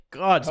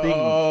God, speaking.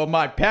 Oh,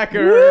 my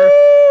pecker.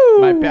 Woo!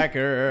 My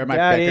pecker. My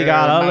Daddy pecker.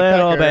 got a my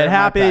little pecker, bit my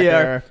happier.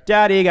 pecker.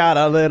 Daddy got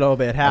a little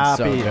bit That's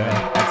so happier.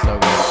 good. That's so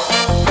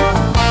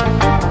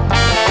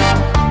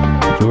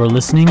good. You're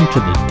listening to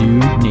the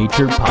Dude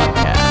Nature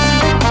Podcast.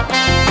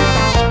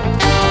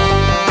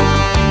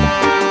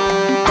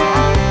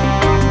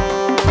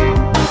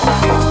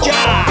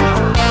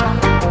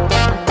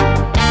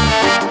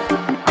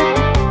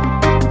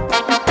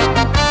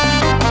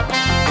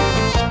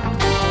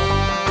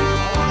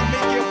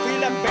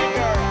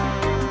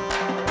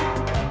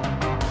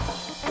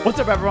 What's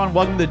up, everyone?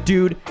 Welcome to the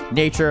Dude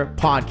Nature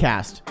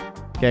Podcast.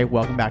 Okay,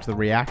 welcome back to the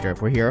reactor.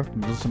 We're here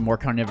with some more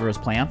carnivorous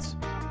plants.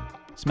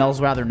 Smells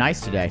rather nice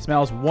today.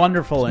 Smells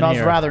wonderful in Smells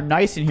here. rather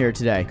nice in here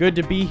today. Good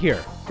to be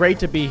here. Great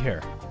to be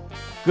here.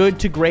 Good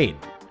to great.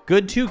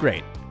 Good to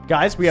great.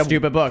 Guys, we have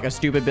Stupid book, a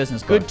stupid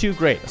business book. good to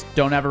great.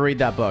 Don't ever read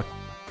that book.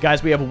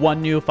 Guys, we have one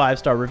new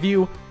 5-star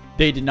review.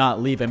 They did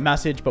not leave a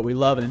message, but we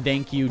love and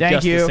thank you Thank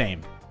just you. the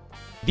same.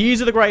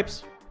 These are the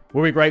gripes,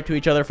 where we gripe to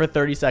each other for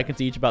 30 seconds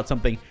each about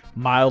something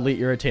mildly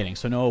irritating.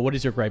 So Noah, what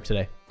is your gripe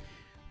today?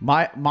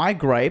 My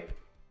gripe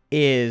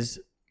is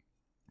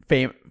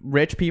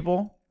rich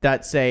people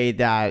that say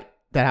that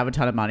have a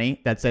ton of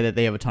money, that say that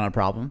they have a ton of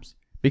problems.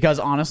 Because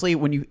honestly,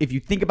 if you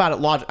think about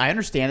it I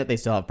understand that they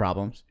still have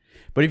problems,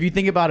 but if you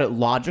think about it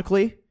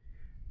logically,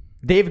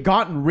 they've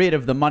gotten rid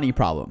of the money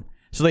problem.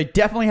 So they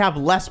definitely have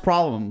less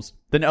problems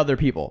than other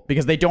people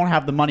because they don't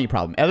have the money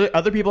problem.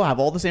 Other people have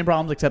all the same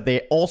problems except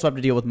they also have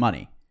to deal with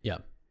money. Yeah.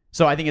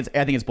 So I think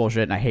it's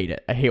bullshit, and I hate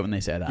it. I hate when they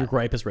say that. Your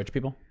gripe is rich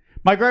people?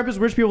 My gripe is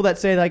rich people that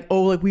say like,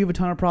 oh, like we have a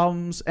ton of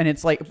problems, and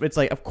it's like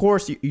of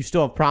course you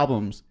still have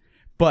problems,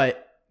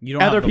 but You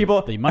don't other have people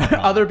the money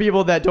problem. other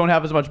people that don't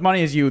have as much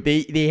money as you,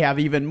 they have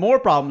even more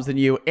problems than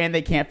you, and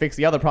they can't fix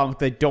the other problems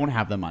because they don't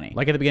have the money.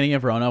 Like at the beginning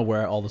of Rona,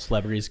 where all the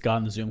celebrities got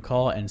on the Zoom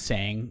call and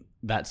sang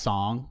that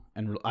song,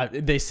 and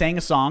they sang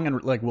a song,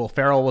 and like Will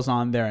Ferrell was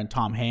on there and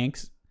Tom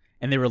Hanks,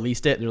 and they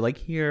released it. They're like,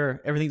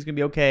 "Here, everything's gonna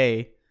be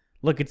okay.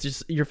 Look, it's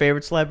just your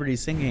favorite celebrity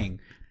singing."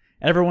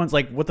 And everyone's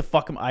like, "What the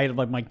fuck am I?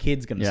 Like, my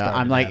kid's gonna start."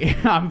 I'm with like,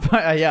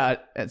 that.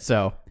 yeah.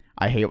 So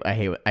I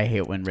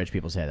hate when rich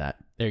people say that.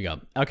 There you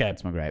go. Okay,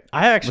 That's my gripe.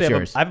 I actually What's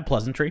yours? I have a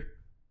pleasantry.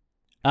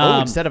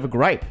 Instead of a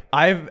gripe.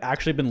 I've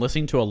actually been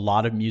listening to a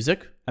lot of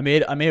music. I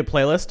made a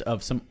playlist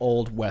of some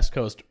old West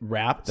Coast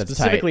rap, That's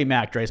specifically tight.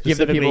 Mac Dre, Give the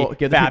specifically people what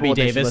they Fabby should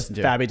Davis, listen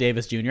to. Fabby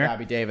Davis Jr.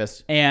 Abby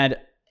Davis. And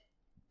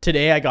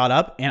today I got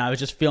up and I was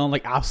just feeling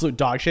like absolute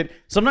dog shit.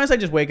 Sometimes I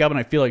just wake up and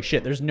I feel like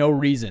shit. There's no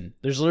reason.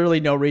 There's literally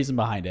no reason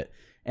behind it.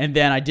 And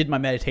then I did my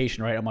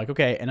meditation, right? I'm like,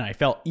 okay. And I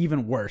felt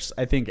even worse,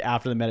 I think,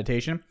 after the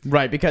meditation.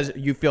 Right, because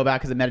you feel bad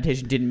because the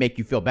meditation didn't make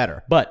you feel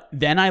better. But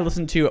then I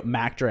listened to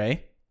Mac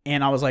Dre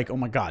and I was like, oh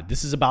my God,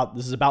 this is about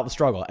the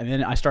struggle. And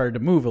then I started to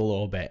move a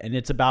little bit, and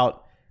it's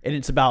about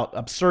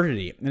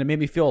absurdity. And it made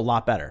me feel a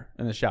lot better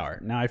in the shower.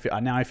 Now I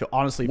feel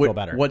honestly feel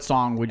better. What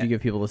song would you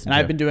give people to listen And to?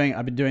 I've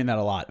been doing that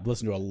a lot. I've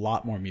listened to a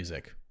lot more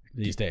music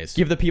these days.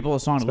 Give the people a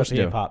song to listen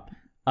Especially to. hip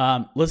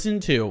hop. Listen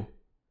to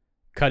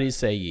Cuddy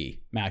Say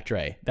Ye, Mac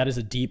Dre. That is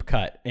a deep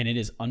cut, and it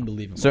is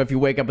unbelievable. So if you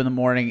wake up in the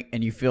morning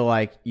and you feel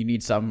like you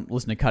need some,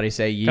 listen to Cuddy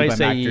Say Ye Cuddy by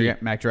Say Ye.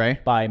 Mac Dre.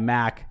 by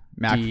Mac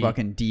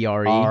fucking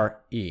D-R-E.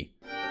 R-E.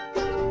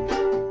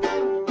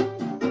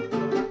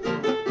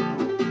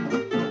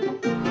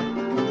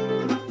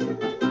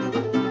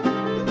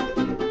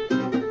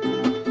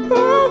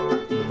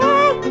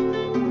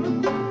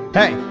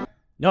 Hey,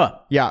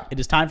 Noah, yeah, it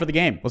is time for the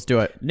game. let's do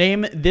it.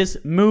 Name this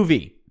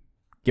movie.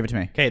 Give it to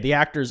me. Okay, the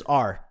actors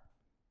are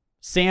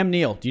Sam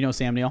Neill. Do you know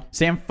Sam Neill?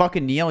 Sam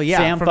fucking Neill, yeah.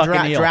 Sam from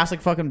fucking Neill. Jurassic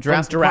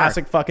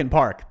Jurassic fucking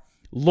Park.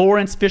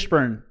 Lawrence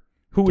Fishburne.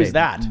 Who is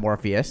that?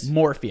 Morpheus.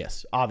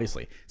 Morpheus,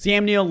 obviously.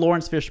 Sam Neill,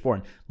 Lawrence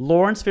Fishburne.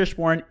 Lawrence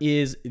Fishburne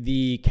is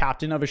the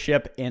captain of a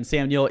ship, and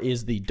Sam Neill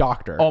is the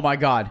doctor. Oh my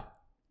God.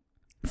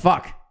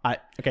 Fuck.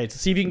 Okay, so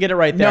see if you can get it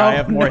right there. I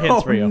have more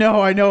hints for you.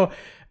 No, I know.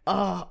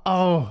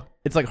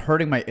 It's like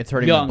hurting my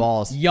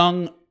balls.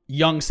 Young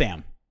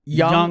Sam. It's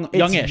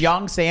Youngish.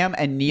 Young Sam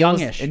and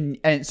Neil's Youngish.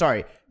 and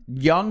sorry,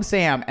 Young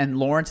Sam and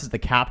Lawrence is the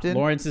captain.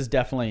 Lawrence is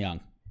definitely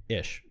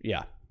young-ish.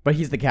 Yeah. But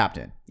he's the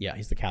captain. Yeah,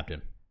 he's the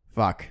captain.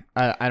 Fuck.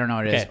 I don't know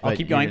what it is. Okay, I'll but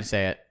keep you're going. gonna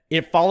say it.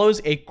 It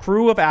follows a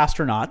crew of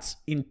astronauts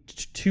in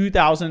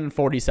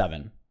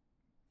 2047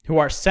 who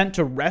are sent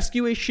to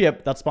rescue a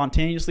ship that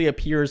spontaneously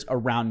appears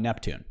around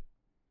Neptune.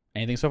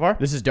 Anything so far?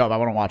 This is dope. I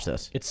want to watch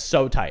this. It's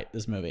so tight,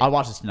 this movie. I'll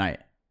watch this tonight.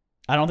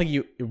 I don't think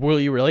you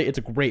really? It's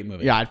a great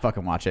movie. Yeah, I'd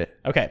fucking watch it.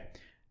 Okay.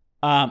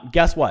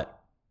 Guess what?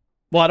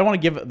 Well, I don't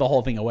want to give the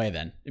whole thing away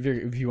then,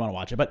 if you want to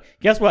watch it. But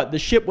guess what? The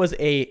ship was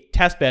a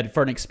test bed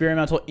for an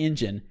experimental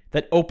engine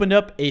that opened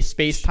up a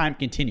space-time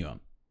continuum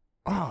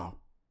Oh.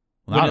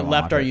 when it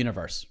left our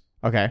universe,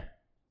 Okay.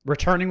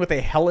 returning with a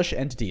hellish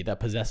entity that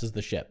possesses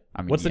the ship.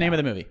 I mean, What's the yeah. name of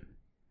the movie?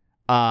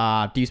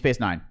 Deep Space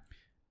Nine.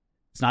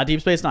 It's not Deep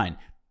Space Nine.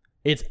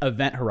 It's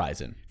Event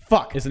Horizon.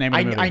 Fuck. Is the name of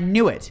the movie. I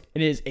knew it.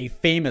 It is a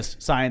famous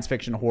science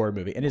fiction horror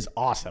movie. It is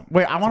awesome.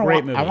 Wait, I want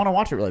to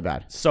watch it really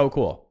bad. So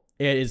cool.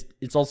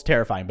 It's also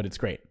terrifying, but it's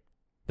great.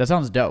 That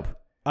sounds dope.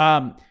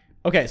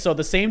 Okay, so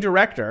the same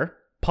director,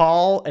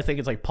 Paul, I think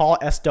it's like Paul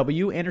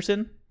S.W.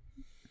 Anderson.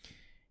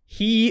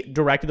 He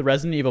directed the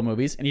Resident Evil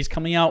movies, and he's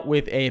coming out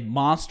with a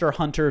Monster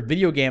Hunter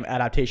video game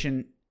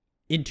adaptation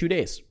in 2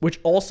 days, which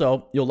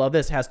also, you'll love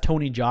this, has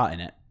Tony Jaa in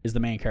it, is the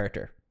main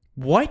character.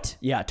 What?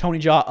 Yeah, Tony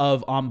Jaa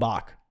of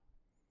Ong-Bak.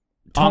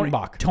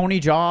 Ong-Bak. Tony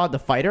Jaa, the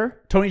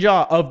fighter? Tony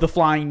Jaa of the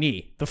Flying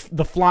Knee. The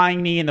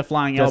Flying Knee and the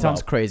Flying Elbow. That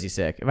sounds crazy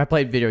sick. If I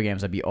played video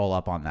games, I'd be all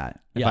up on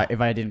that. Yeah.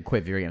 If I didn't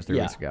quit video games 3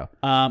 weeks ago.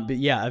 But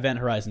yeah, Event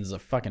Horizon is a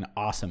fucking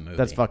awesome movie.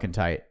 That's fucking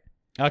tight.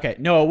 Okay,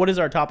 Noah, what is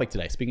our topic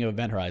today? Speaking of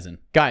Event Horizon.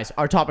 Guys,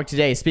 our topic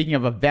today, speaking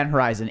of Event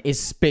Horizon, is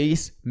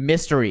space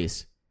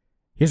mysteries.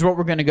 Here's what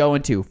we're going to go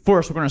into.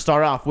 First, we're going to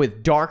start off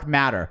with dark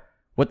matter.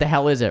 What the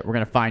hell is it? We're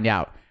going to find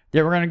out.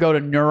 Then we're going to go to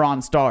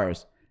neutron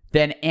stars.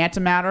 Then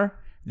antimatter.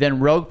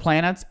 Then rogue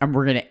planets. And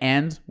we're going to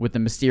end with the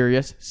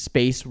mysterious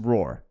space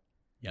roar.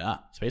 Yeah,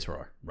 space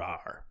roar.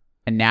 Rawr.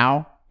 And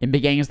now, in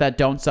Big Gangs That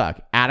Don't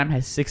Suck, Adam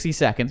has 60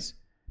 seconds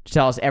to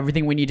tell us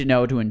everything we need to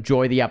know to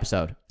enjoy the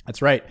episode.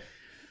 That's right.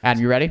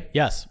 Adam, you ready?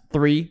 Yes.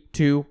 3,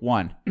 2,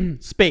 1.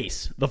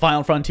 Space, the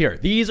final frontier.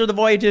 These are the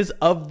voyages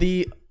of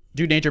the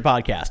Dude Nature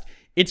podcast.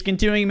 Its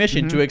continuing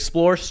mission to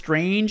explore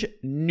strange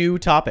new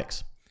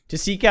topics, to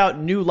seek out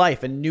new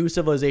life and new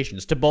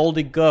civilizations, to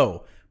boldly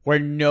go where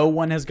no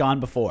one has gone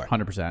before.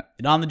 100%.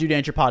 And on the Dude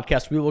Nature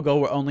podcast, we will go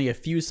where only a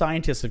few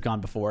scientists have gone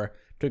before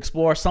to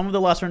explore some of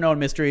the lesser known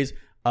mysteries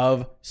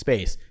of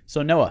space.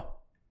 So Noah.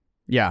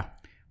 Yeah.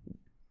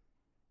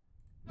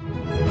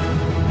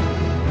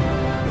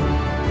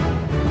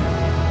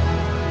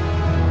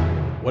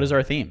 What is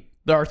our theme?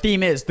 Our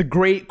theme is the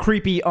great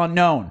creepy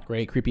unknown.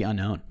 Great creepy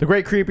unknown. The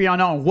great creepy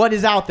unknown. What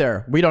is out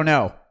there? We don't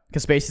know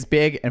because space is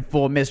big and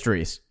full of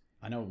mysteries.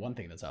 I know one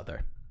thing that's out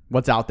there.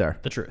 What's out there?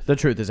 The truth. The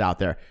truth is out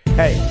there.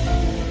 Hey.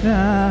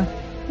 La,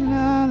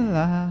 la,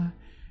 la.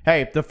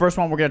 Hey, the first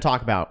one we're going to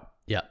talk about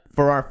Yep.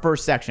 for our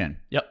first section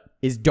Yep.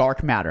 is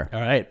dark matter.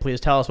 All right.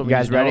 Please tell us what You we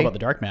guys need to know ready? about the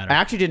dark matter. I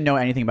actually didn't know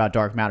anything about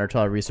dark matter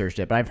until I researched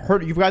it, but I've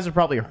heard, you guys have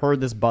probably heard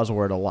this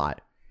buzzword a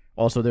lot.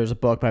 Also, there's a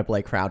book by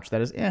Blake Crouch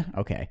that is,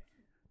 okay.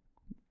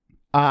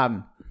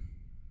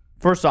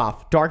 First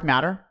off, dark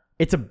matter,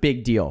 it's a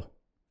big deal,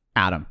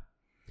 Adam.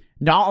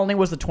 Not only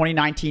was the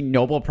 2019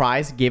 Nobel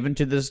Prize given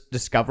to this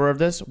discoverer of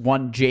this,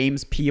 one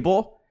James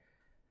Peeble,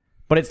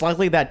 but it's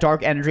likely that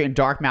dark energy and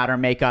dark matter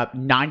make up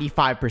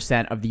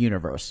 95% of the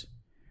universe.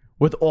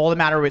 With all the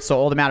matter,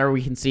 all the matter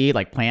we can see,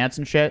 like planets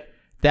and shit,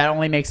 that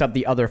only makes up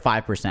the other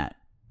 5%.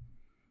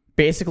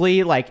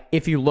 Basically, like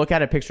if you look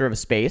at a picture of a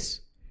space,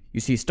 you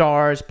see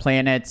stars,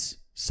 planets,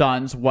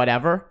 suns,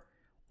 whatever.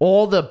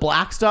 All the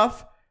black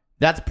stuff,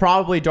 that's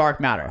probably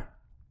dark matter.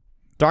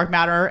 Dark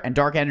matter and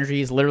dark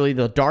energy is literally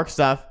the dark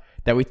stuff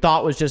that we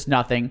thought was just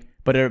nothing,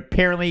 but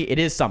apparently it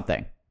is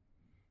something.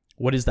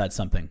 What is that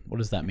something? What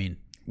does that mean?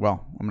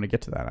 Well, I'm going to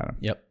get to that, Adam.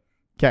 Yep.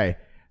 Okay.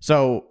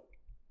 So,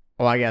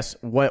 well, I guess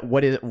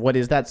what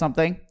is that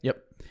something?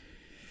 Yep.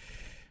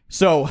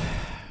 So,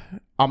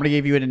 I'm going to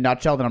give you it in a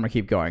nutshell, then I'm going to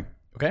keep going.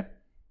 Okay.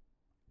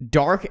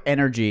 Dark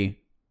energy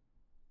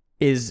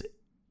is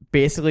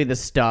basically the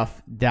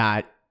stuff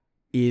that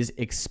is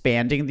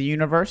expanding the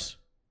universe,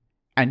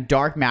 and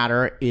dark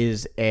matter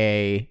is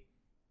a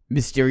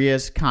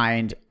mysterious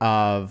kind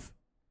of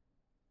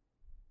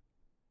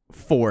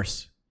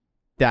force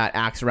that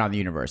acts around the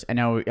universe. I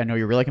know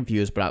you're really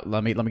confused, but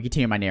let me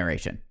continue my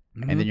narration,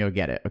 and then you'll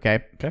get it.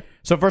 Okay. Okay.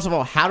 So first of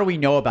all, how do we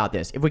know about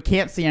this? If we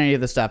can't see any of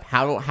this stuff,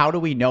 how do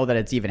we know that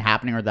it's even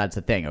happening or that's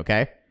a thing?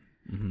 Okay.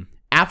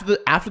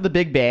 After the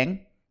Big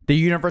Bang, the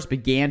universe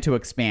began to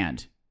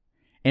expand.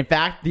 In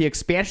fact, the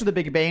expansion of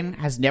the Big Bang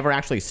has never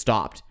actually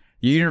stopped.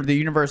 The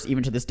universe,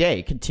 even to this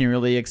day,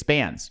 continually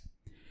expands.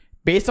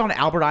 Based on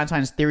Albert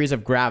Einstein's theories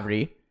of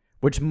gravity,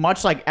 which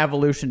much like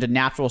evolution to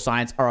natural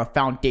science are a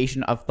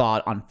foundation of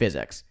thought on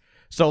physics.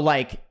 So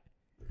like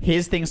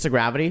his things to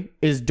gravity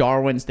is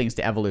Darwin's things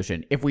to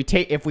evolution. If we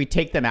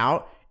take them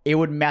out, it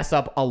would mess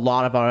up a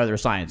lot of our other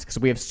science because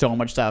we have so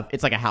much stuff.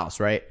 It's like a house,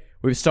 right?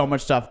 We have so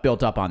much stuff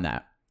built up on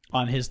that.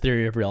 On his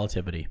theory of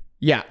relativity.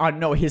 Yeah,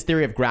 no, his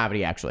theory of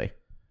gravity actually.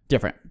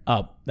 Different.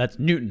 Oh, that's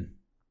Newton.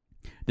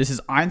 This is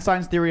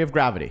Einstein's theory of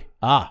gravity.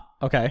 Ah,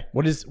 okay.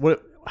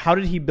 How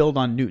did he build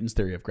on Newton's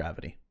theory of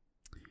gravity?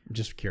 I'm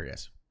just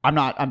curious.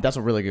 That's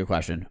a really good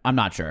question. I'm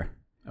not sure.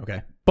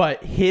 Okay.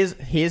 But his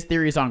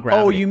theories on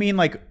gravity. Oh, you mean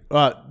like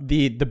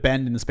the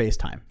bend in the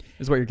space-time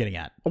is what you're getting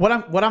at. What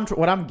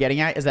I'm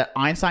getting at is that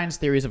Einstein's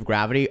theories of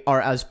gravity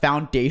are as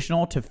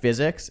foundational to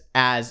physics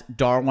as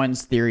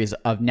Darwin's theories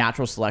of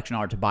natural selection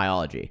are to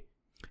biology.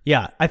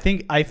 Yeah, I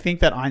think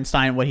that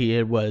Einstein, what he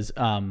did was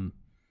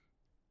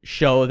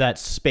show that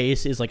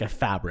space is like a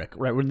fabric,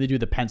 right? When they do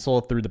the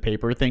pencil through the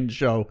paper thing to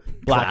show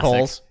black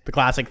holes, the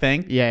classic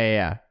thing.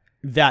 Yeah.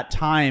 That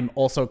time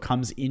also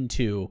comes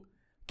into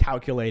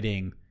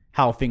calculating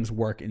how things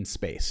work in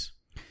space.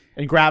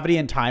 And gravity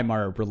and time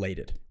are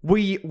related.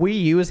 We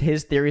use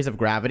his theories of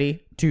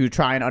gravity to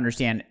try and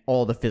understand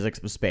all the physics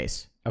of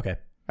space.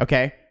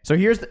 Okay. So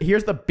here's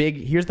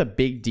the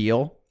big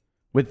deal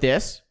with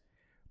this.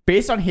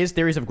 Based on his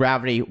theories of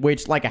gravity,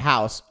 which like a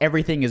house,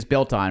 everything is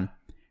built on,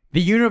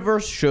 the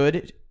universe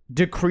should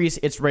decrease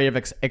its rate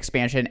of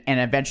expansion and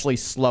eventually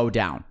slow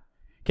down.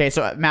 Okay,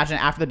 so imagine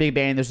after the Big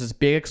Bang, there's this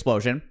big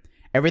explosion.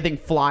 Everything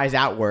flies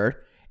outward,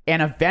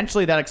 and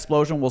eventually that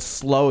explosion will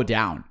slow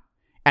down.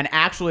 And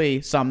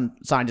actually, some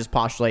scientists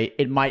postulate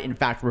it might, in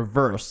fact,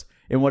 reverse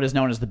in what is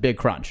known as the Big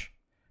Crunch.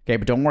 Okay,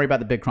 but don't worry about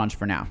the Big Crunch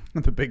for now.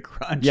 The Big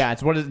Crunch. Yeah,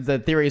 it's the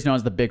theory is known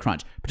as the Big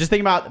Crunch. But just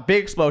think about the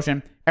big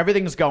explosion.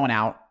 Everything's going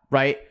out,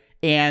 right?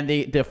 And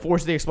the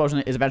force of the explosion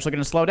is eventually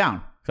going to slow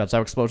down. That's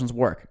how explosions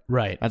work.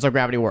 Right. That's how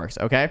gravity works,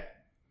 okay?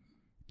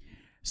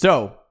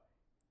 So,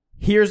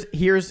 here's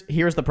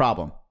the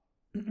problem,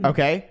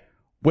 okay?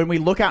 When we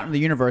look out in the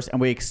universe and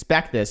we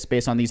expect this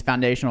based on these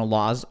foundational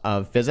laws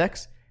of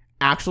physics,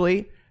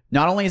 actually,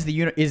 not only is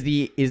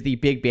the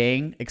Big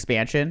Bang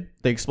expansion,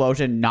 the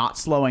explosion, not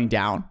slowing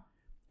down,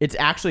 it's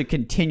actually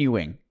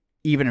continuing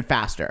even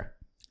faster.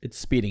 It's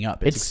speeding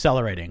up. It's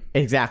accelerating.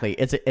 Exactly.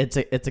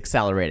 It's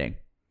accelerating.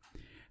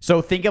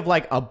 So think of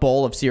like a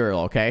bowl of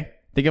cereal, okay?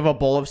 Think of a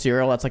bowl of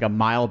cereal that's like a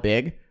mile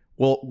big,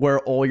 where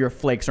all your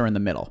flakes are in the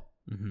middle.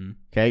 Mm-hmm.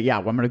 Okay, yeah,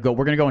 we're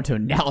gonna go into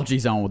analogy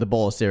zone with a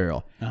bowl of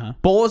cereal. Uh-huh.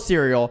 Bowl of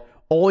cereal,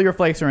 all your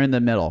flakes are in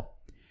the middle.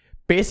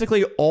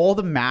 Basically, all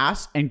the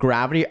mass and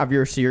gravity of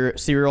your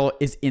cereal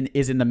is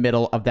in the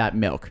middle of that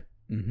milk.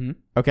 Mm-hmm.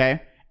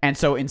 Okay, and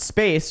so in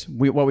space,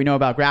 what we know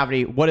about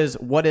gravity, what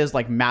is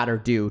like matter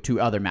do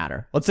to other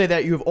matter? Let's say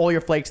that you have all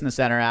your flakes in the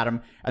center,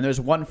 Adam, and there's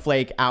one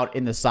flake out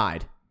in the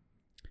side.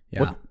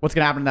 Yeah. What's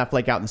gonna happen to that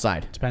flake out in the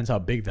side? Depends how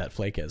big that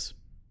flake is.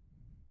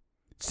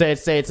 Say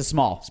it's a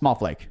small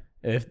flake.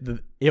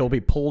 It'll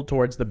be pulled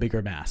towards the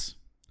bigger mass.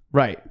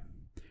 Right.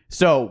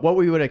 So what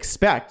we would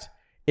expect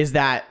is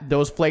that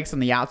those flakes on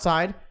the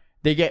outside,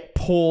 they get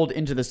pulled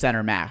into the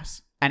center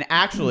mass. And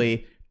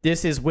actually,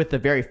 this is with the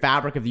very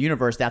fabric of the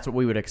universe. That's what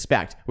we would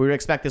expect. We would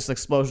expect this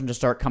explosion to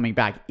start coming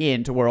back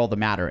into where all the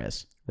matter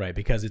is. Right,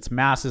 because its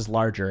mass is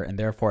larger and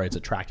therefore it's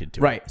attracted to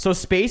it. Right. So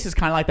space is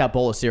kind of like that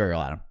bowl of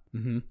cereal, Adam.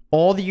 Mm-hmm.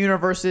 All the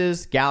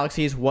universes,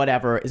 galaxies,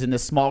 whatever, is in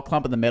this small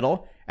clump in the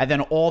middle. And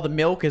then all the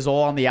milk is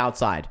all on the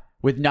outside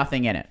with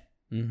nothing in it.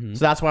 Mm-hmm. So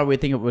that's why we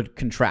think it would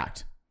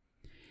contract.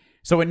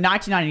 So in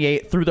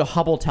 1998, through the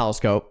Hubble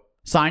telescope,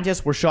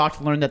 scientists were shocked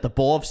to learn that the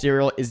bowl of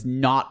cereal is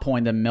not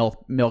pulling the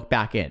milk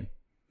back in.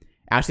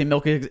 Actually,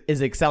 milk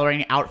is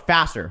accelerating out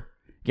faster.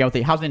 How's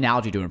the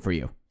analogy doing for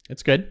you?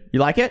 It's good. You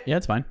like it? Yeah,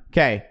 it's fine.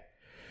 Okay.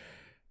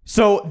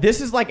 So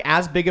this is like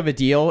as big of a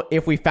deal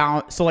if we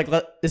found, so like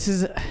let's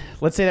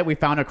say that we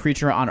found a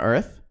creature on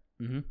Earth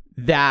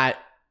that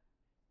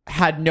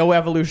had no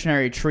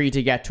evolutionary tree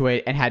to get to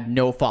it and had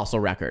no fossil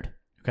record.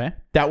 Okay.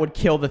 That would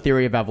kill the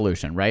theory of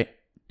evolution, right?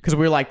 Because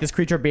we were like, this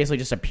creature basically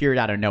just appeared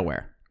out of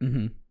nowhere.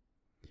 Mm-hmm.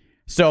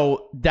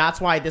 So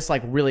that's why this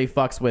like really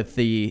fucks with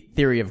the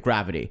theory of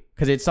gravity,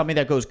 because it's something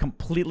that goes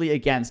completely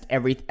against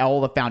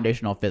all the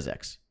foundational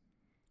physics.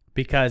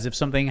 Because if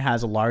something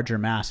has a larger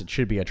mass, it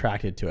should be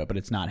attracted to it, but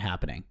it's not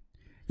happening.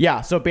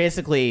 Yeah, so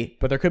basically...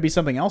 But there could be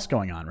something else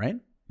going on, right?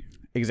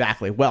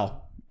 Exactly.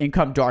 Well, in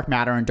come dark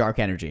matter and dark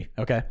energy.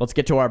 Okay. Let's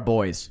get to our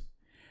boys.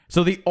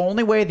 So the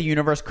only way the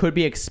universe could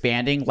be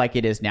expanding like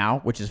it is now,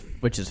 which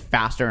is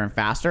faster and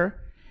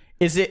faster,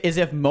 is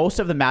if most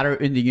of the matter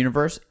in the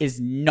universe is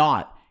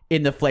not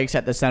in the flakes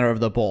at the center of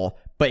the bowl,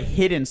 but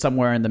hidden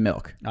somewhere in the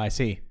milk. I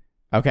see.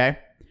 Okay?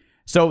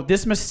 So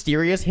this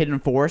mysterious hidden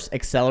force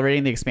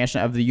accelerating the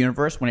expansion of the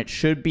universe when it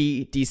should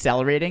be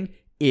decelerating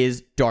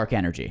is dark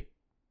energy.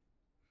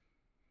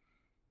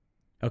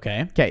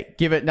 Okay. Okay,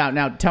 give it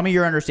now. Tell me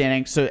your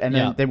understanding. So, and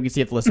then we can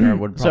see if the listener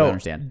would probably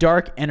understand.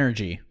 Dark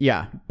energy.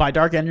 Yeah. By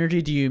dark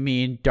energy, do you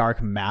mean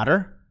dark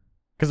matter?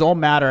 Because all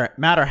matter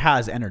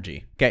has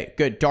energy. Okay,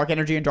 good. Dark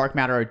energy and dark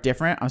matter are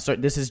different.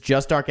 This is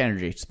just dark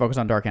energy. Just focus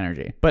on dark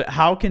energy. But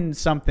how can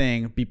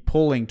something be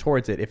pulling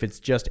towards it if it's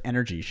just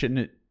energy? Shouldn't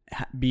it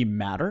be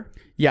matter?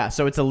 Yeah.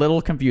 So it's a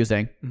little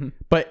confusing,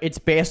 but it's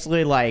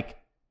basically like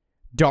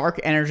dark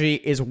energy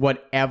is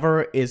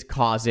whatever is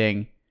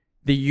causing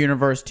the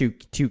universe to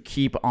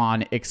keep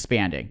on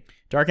expanding.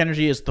 Dark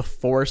energy is the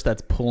force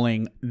that's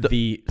pulling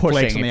the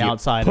flakes on the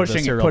outside of the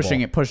cereal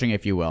bowl. Pushing,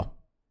 if you will.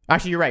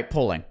 Actually, you're right,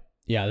 pulling.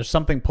 Yeah, there's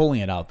something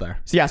pulling it out there.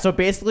 So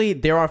basically,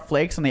 there are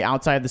flakes on the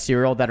outside of the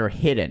cereal that are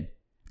hidden,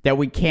 that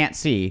we can't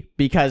see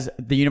because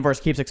the universe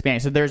keeps expanding.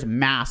 So there's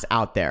mass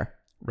out there.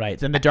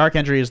 Right. And the dark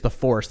energy is the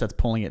force that's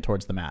pulling it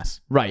towards the mass.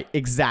 Right,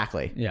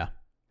 exactly. Yeah.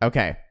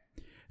 Okay.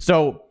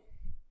 So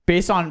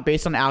based on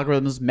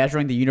algorithms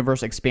measuring the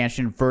universe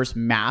expansion versus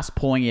mass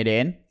pulling it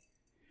in,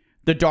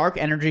 the dark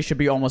energy should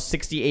be almost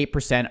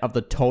 68% of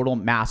the total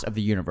mass of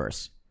the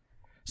universe.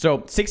 So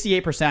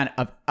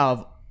 68%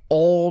 of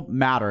all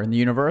matter in the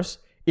universe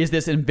is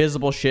this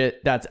invisible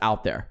shit that's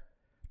out there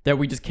that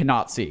we just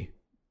cannot see,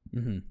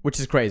 which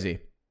is crazy.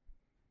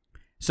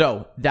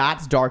 So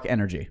that's dark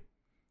energy.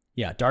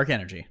 Yeah, dark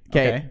energy.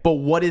 Okay. But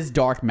what is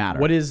dark matter?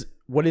 What is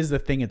the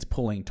thing it's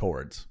pulling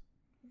towards?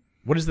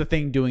 What is the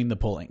thing doing the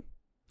pulling?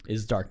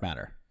 Is dark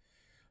matter.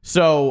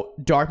 So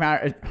dark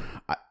matter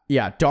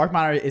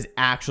is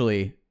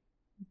actually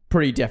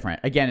pretty different.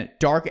 Again,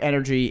 dark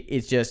energy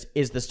is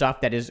the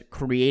stuff that is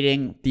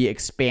creating the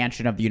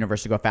expansion of the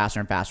universe to go faster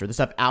and faster. The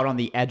stuff out on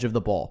the edge of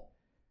the bowl,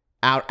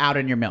 out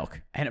in your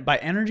milk. And by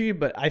energy,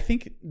 but I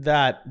think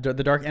that the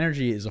dark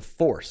energy is a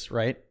force,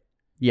 right?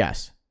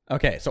 Yes.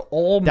 Okay, so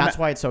that's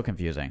why it's so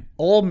confusing.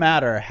 All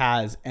matter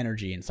has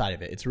energy inside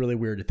of it. It's really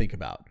weird to think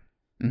about.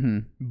 Mm-hmm.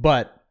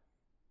 But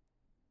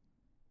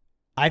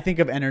I think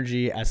of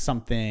energy as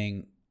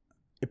something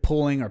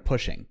pulling or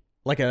pushing.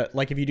 Like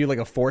if you do like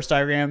a force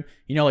diagram,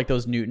 you know, like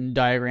those Newton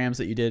diagrams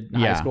that you did in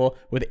high school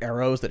with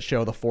arrows that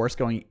show the force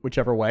going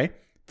whichever way.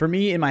 For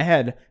me, in my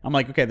head, I'm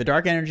like, okay, the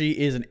dark energy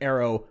is an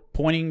arrow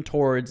pointing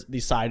towards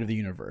the side of the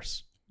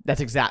universe.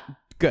 That's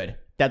good.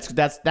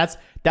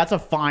 That's a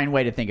fine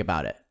way to think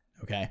about it.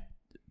 Okay.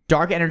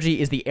 Dark energy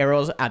is the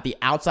arrows at the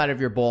outside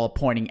of your ball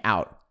pointing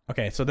out.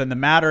 Okay, so then the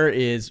matter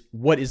is,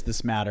 what is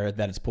this matter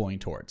that it's pulling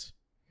towards?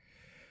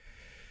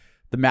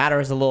 The matter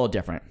is a little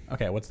different.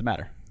 Okay, what's the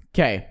matter?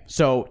 Okay,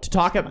 so to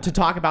talk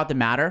about the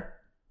matter,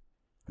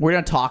 we're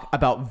going to talk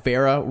about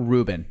Vera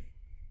Rubin,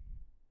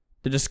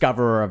 the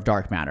discoverer of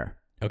dark matter.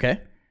 Okay.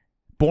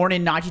 Born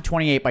in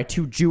 1928 by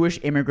two Jewish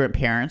immigrant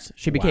parents,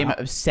 she became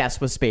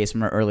obsessed with space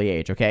from her early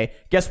age, okay?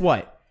 Guess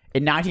what?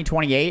 In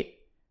 1928,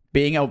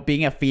 being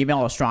a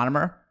female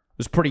astronomer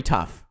was pretty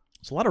tough.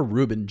 There's a lot of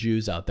Rubin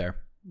Jews out there.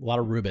 A lot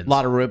of Rubens. A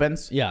lot of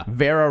Rubens? Yeah.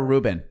 Vera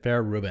Rubin.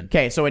 Vera Rubin.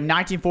 Okay, so in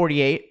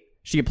 1948,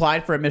 she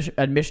applied for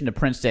admission to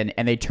Princeton,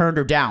 and they turned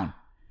her down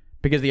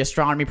because the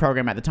astronomy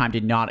program at the time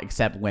did not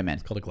accept women.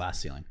 It's called a glass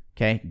ceiling.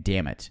 Okay,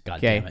 damn it.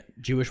 God damn it.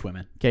 Jewish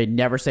women. Okay,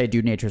 never say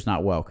dude nature's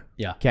not woke.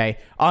 Yeah. Okay,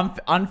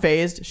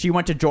 unfazed, she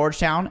went to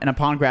Georgetown, and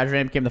upon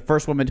graduating, became the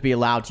first woman to be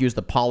allowed to use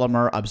the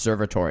Palomar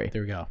Observatory.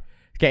 There we go.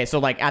 Okay, so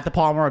like at the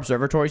Palomar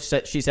Observatory,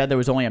 she said there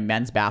was only a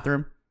men's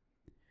bathroom.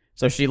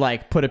 So she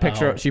like put a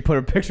picture. She put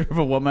a picture of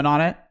a woman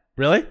on it.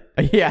 Really?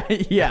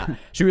 Yeah.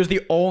 She was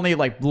the only,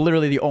 like,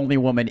 literally the only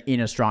woman in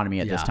astronomy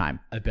at this time.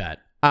 I bet.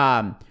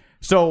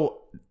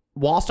 So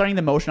while studying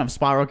the motion of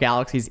spiral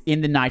galaxies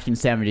in the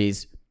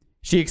 1970s,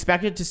 she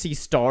expected to see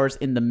stars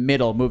in the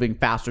middle moving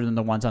faster than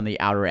the ones on the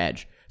outer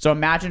edge. So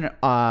imagine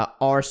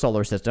our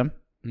solar system.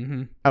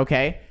 Mm-hmm.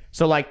 Okay,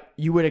 so like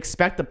you would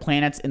expect the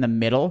planets in the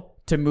middle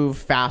to move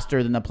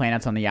faster than the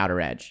planets on the outer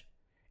edge.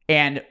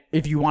 And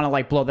if you want to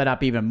like blow that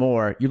up even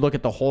more, you look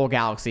at the whole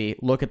galaxy,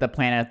 look at the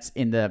planets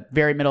in the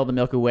very middle of the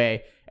Milky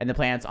Way and the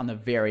planets on the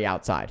very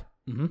outside.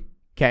 Mm-hmm.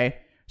 Okay.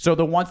 So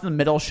the ones in the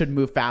middle should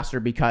move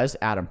faster because,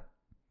 Adam.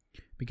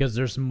 Because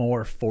there's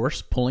more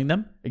force pulling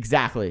them?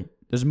 Exactly.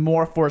 There's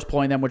more force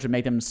pulling them, which would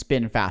make them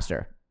spin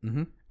faster.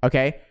 Mm-hmm.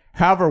 Okay.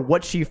 However,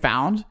 what she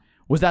found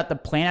was that the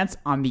planets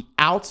on the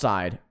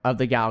outside of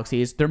the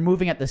galaxies, they're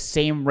moving at the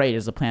same rate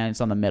as the planets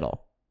on the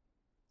middle.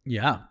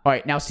 Yeah. All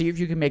right, now see if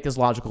you can make this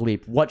logical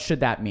leap. What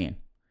should that mean?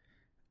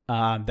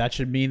 That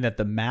should mean that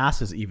the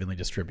mass is evenly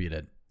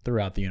distributed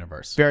throughout the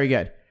universe. Very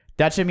good.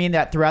 That should mean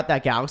that throughout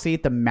that galaxy,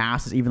 the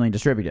mass is evenly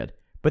distributed.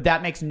 But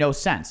that makes no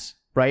sense,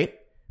 right?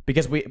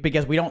 Because we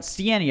don't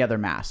see any other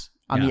mass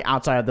on the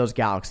outside of those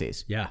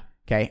galaxies. Yeah.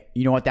 Okay.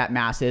 You know what that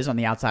mass is on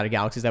the outside of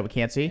galaxies that we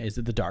can't see? Is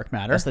it the dark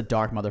matter? That's the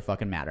dark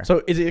motherfucking matter.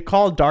 So is it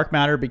called dark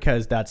matter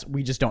because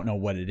we just don't know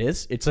what it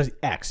is? It's like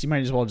X. You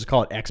might as well just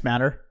call it X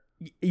matter.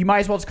 You might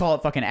as well just call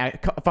it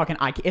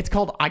it's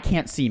called I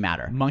can't see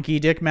matter. Monkey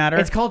dick matter.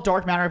 It's called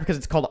dark matter because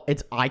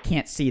it's I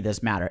can't see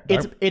this matter.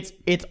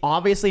 It's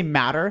obviously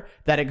matter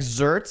that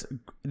exerts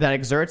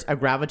a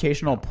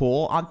gravitational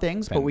pull on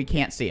things, but we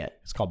can't see it.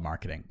 It's called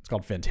marketing. It's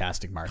called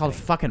fantastic marketing. It's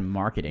called fucking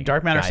marketing.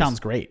 Dark matter guys.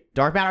 sounds great.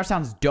 Dark matter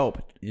sounds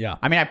dope. Yeah.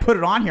 I mean, I put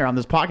it on here on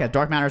this podcast.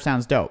 Dark matter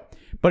sounds dope,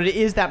 but it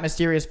is that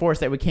mysterious force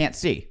that we can't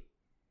see.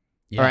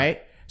 Yeah. All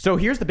right. So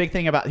here's the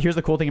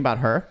cool thing about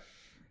her.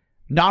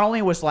 Not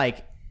only was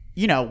like,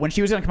 you know, when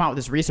she was going to come out with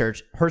this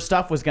research, her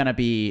stuff was going to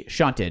be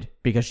shunted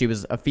because she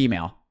was a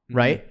female,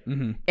 right?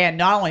 Mm-hmm. And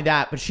not only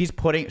that, but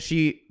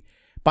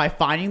by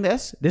finding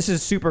this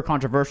is super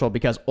controversial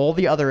because all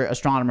the other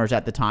astronomers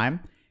at the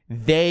time,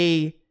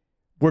 they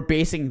were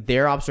basing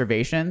their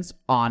observations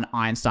on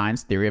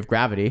Einstein's theory of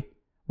gravity,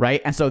 right?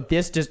 And so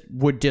this just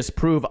would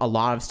disprove a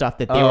lot of stuff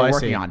that they were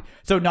working on.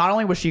 So not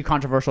only was she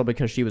controversial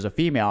because she was a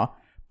female,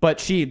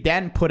 but she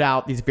then put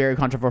out these very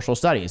controversial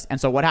studies.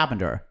 And so what happened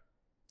to her?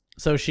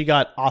 So she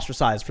got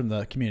ostracized from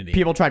the community.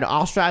 People tried to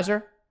ostracize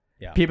her.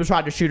 Yeah. People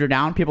tried to shoot her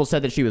down. People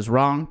said that she was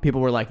wrong. People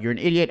were like, you're an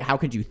idiot. How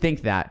could you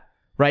think that?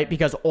 Right?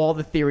 Because all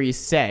the theories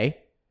say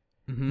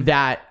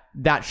that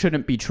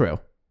shouldn't be true.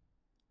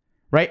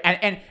 Right?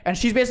 And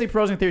she's basically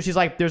proposing theory. She's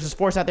like, there's this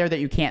force out there that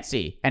you can't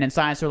see. And in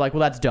science, they're like,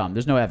 well, that's dumb.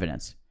 There's no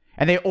evidence.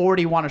 And they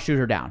already want to shoot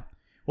her down.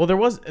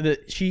 Well,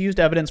 she used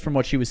evidence from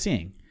what she was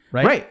seeing.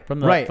 Right? From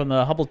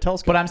the Hubble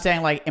telescope. But I'm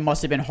saying, like, it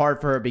must have been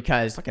hard for her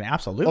because... Fucking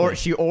absolutely. Or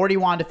she already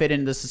wanted to fit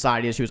into the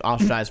society that she was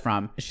ostracized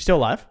from. Is she still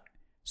alive?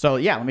 So,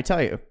 yeah, let me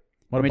tell you.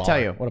 What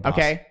a boss.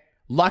 Okay?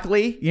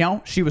 Luckily, you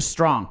know, she was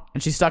strong.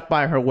 And she stuck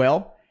by her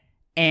will.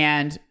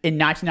 And in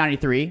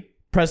 1993,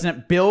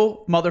 President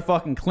Bill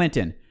motherfucking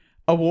Clinton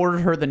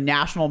awarded her the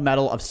National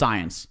Medal of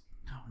Science.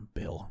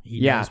 Bill. He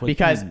Yeah, knows what-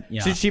 because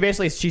yeah. she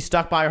basically she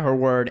stuck by her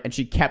word and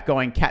she kept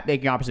going, kept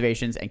making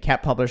observations, and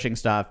kept publishing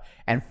stuff.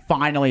 And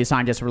finally,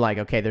 scientists were like,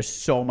 "Okay, there's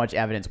so much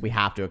evidence, we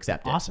have to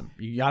accept it." awesome.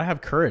 You gotta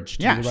have courage.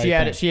 To Yeah, do the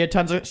right thing. she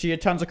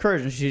had tons of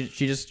courage, and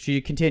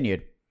she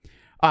continued.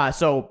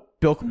 So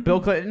Bill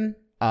Clinton,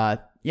 1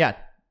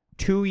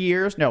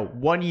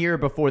 year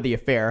before the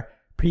affair,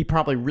 he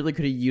probably really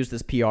could have used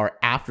this PR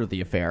after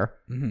the affair.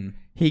 Mm-hmm.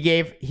 He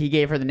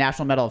gave her the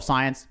National Medal of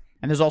Science,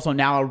 and there's also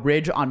now a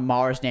ridge on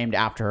Mars named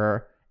after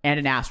her and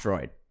an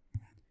asteroid.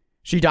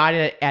 She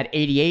died at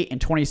 88 in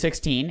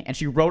 2016, and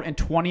she wrote in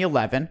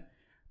 2011,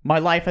 "My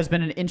life has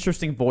been an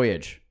interesting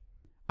voyage.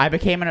 I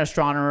became an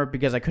astronomer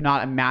because I could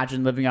not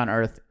imagine living on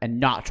Earth and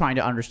not trying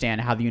to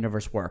understand how the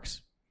universe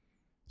works."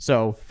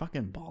 So,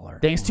 Fucking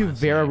baller. thanks to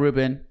honestly. Vera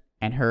Rubin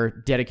and her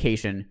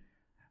dedication,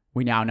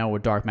 we now know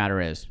what dark matter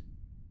is.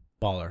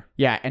 Baller.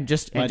 Yeah, and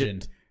just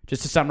Legend. to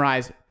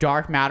summarize,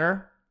 dark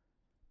matter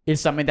is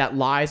something that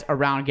lies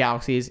around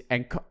galaxies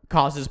and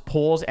causes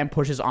pulls and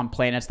pushes on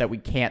planets that we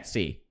can't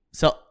see.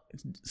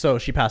 So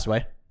she passed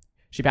away.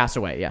 She passed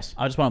away. Yes.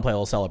 I just want to play a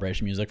little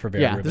celebration music for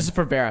Vera Yeah. Rubin. This is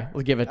for Vera.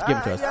 We'll give it to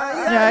us.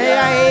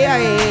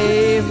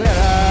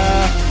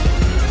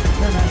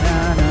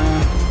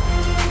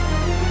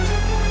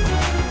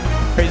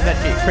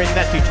 Crazy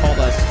that she told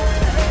us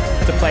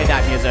to play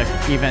that music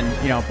even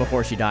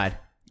before she died.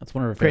 That's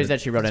one of her Crazy favorite.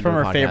 that she wrote It's into from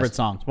the her podcast. favorite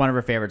songs. It's one of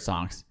her favorite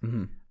songs.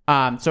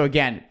 So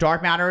again,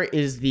 dark matter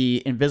is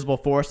the invisible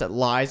force that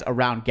lies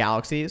around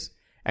galaxies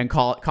and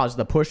causes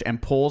the push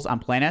and pulls on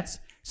planets.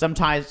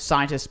 Sometimes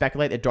scientists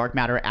speculate that dark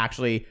matter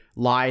actually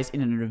lies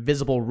in an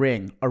invisible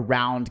ring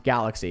around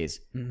galaxies.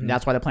 And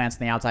that's why the planets on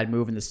the outside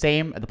move in the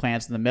same as the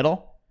planets in the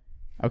middle.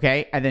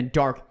 Okay? And then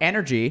dark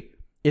energy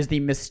is the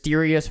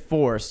mysterious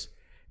force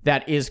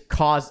that is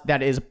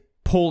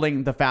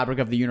pulling the fabric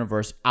of the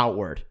universe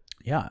outward.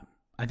 Yeah,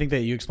 I think that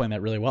you explained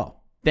that really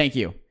well. Thank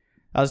you.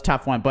 That was a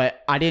tough one,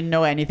 but I didn't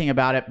know anything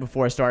about it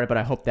before I started, but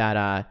I hope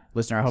that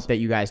listener, I hope that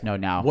you guys know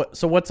now.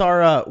 What's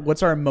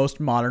our most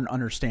modern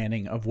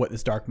understanding of what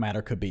this dark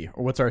matter could be,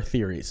 or what's our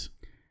theories?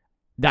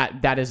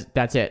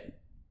 That's it.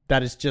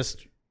 That is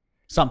just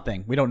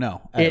something we don't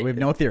know. We have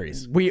no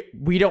theories. We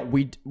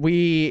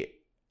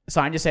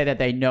scientists say that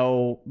they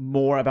know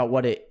more about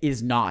what it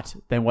is not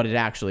than what it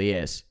actually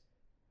is.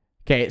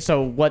 Okay,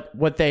 so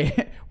what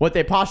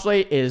they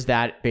postulate is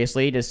that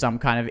basically it is some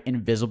kind of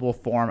invisible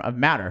form of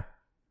matter.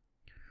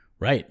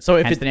 Right. So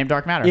if Hence it's the name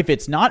dark matter. If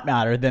it's not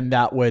matter, then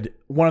that would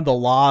one of the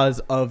laws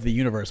of the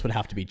universe would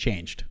have to be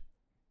changed.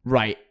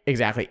 Right,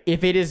 exactly.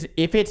 If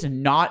it's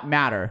not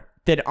matter,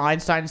 then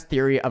Einstein's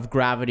theory of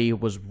gravity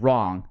was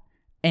wrong.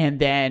 And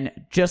then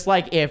just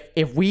like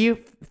if we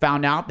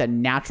found out that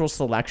natural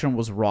selection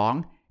was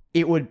wrong,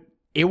 it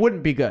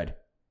wouldn't be good.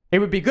 It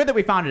would be good that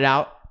we found it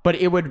out, but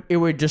it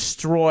would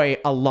destroy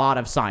a lot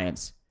of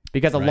science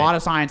because a lot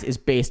of science is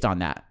based on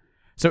that.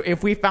 So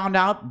if we found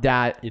out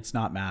that It's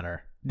not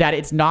matter.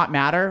 it's not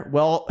matter,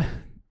 well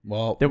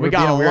then we we'd be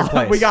in a weird got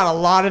place. we got a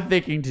lot of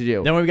thinking to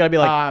do. Then we've got to be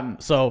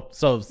like, so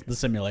the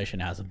simulation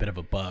has a bit of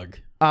a bug.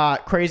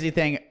 Crazy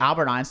thing,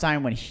 Albert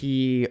Einstein, when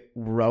he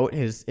wrote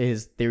his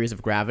theories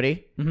of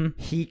gravity,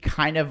 he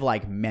kind of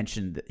like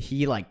mentioned,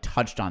 he like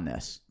touched on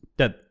this.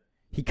 That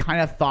He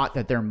kind of thought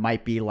that there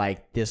might be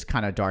like this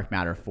kind of dark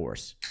matter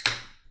force.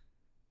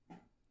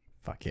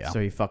 fuck yeah. So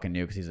he fucking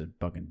knew because he's a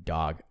fucking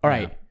dog. All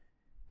right,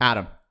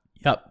 Adam,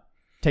 Yep.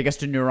 take us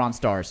to neutron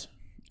stars.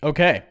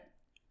 Okay.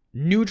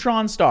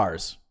 Neutron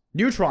stars,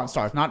 Neutron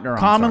stars, not neuron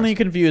commonly stars.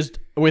 confused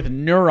with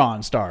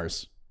neuron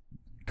stars.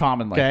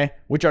 Commonly. Okay,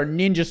 which are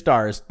ninja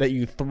stars that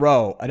you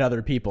throw at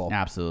other people.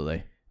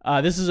 Absolutely.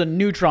 This is a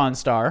neutron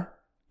star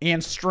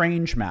and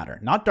strange matter,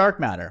 not dark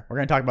matter. We're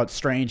going to talk about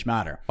strange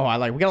matter. Oh,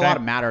 we got a lot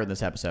of matter in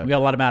this episode. We got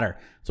a lot of matter.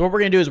 So what we're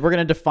going to do is we're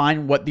going to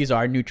define what these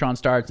are, neutron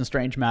stars and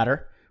strange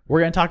matter. We're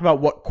going to talk about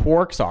what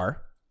quarks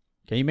are.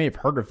 Okay, you may have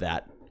heard of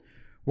that.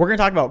 We're going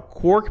to talk about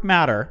quark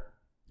matter.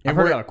 I've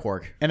heard about a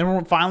quark. And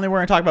then finally we're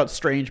going to talk about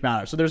strange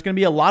matter. So there's going to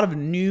be a lot of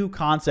new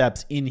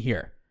concepts in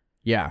here.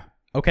 Yeah.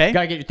 Okay?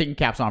 Gotta get your thinking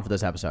caps on for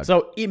this episode.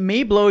 So it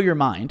may blow your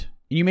mind.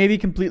 You may be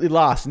completely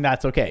lost, and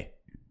that's okay.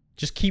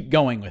 Just keep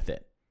going with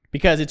it.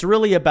 Because it's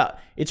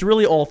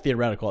really all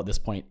theoretical at this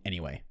point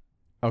anyway.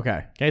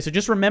 Okay. Okay, so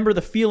just remember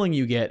the feeling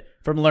you get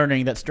from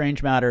learning that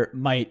strange matter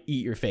might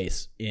eat your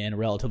face in a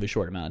relatively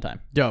short amount of time.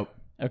 Dope.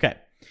 Okay,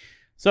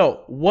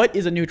 so what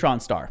is a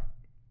neutron star?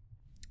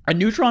 A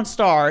neutron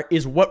star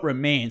is what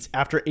remains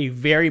after a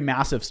very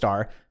massive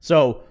star,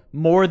 so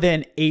more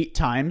than 8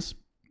 times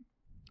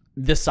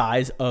the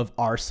size of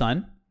our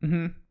sun,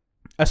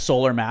 a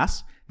solar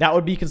mass. That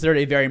would be considered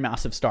a very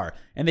massive star,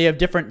 and they have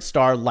different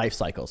star life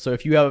cycles. So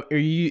if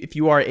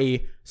you are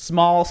a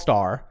small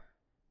star,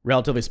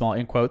 relatively small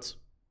in quotes,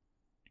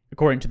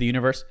 according to the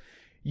universe,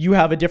 you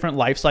have a different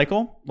life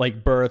cycle,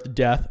 like birth,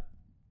 death,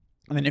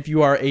 and then if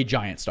you are a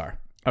giant star.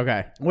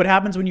 Okay. What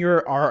happens when you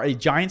are a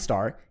giant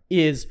star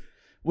is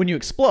when you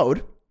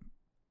explode,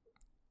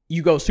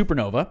 you go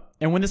supernova,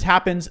 and when this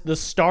happens, the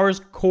star's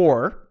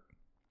core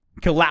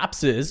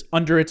collapses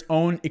under its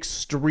own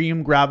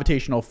extreme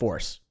gravitational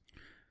force.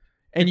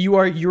 And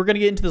you're going to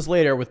get into this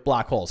later with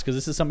black holes, because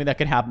this is something that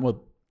can happen with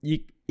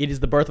it is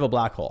the birth of a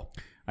black hole.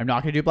 I'm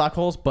not going to do black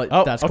holes, but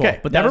that's okay. cool.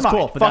 But Never that's mind.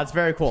 cool. But Fuck- that's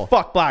very cool.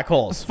 Fuck black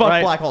holes. Fuck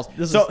right? black holes.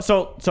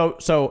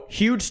 So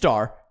huge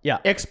star. Yeah.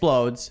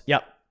 Explodes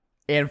Yep.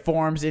 and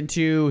forms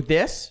into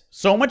this.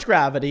 So much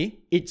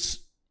gravity. It's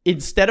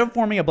instead of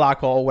forming a black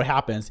hole, what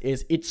happens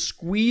is it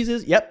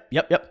squeezes. Yep.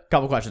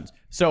 Couple questions.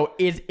 So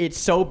it's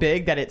so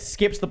big that it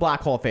skips the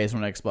black hole phase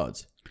when it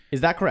explodes.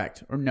 Is that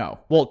correct or no?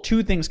 Well,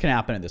 two things can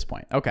happen at this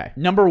point. Okay.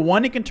 Number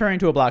one, it can turn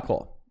into a black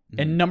hole.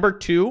 And number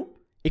two,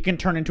 it can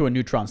turn into a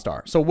neutron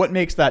star. So what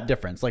makes that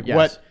difference? Like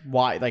Yes.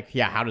 Why? Like,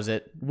 yeah. How does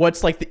it?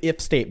 what's like the if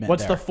statement?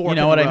 What's there? the fork? You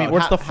know in what the I mean? road?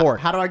 What's the fork?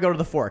 How do I go to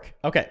the fork?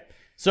 Okay.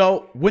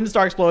 So when the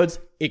star explodes,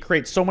 it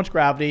creates so much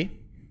gravity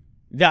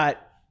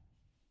that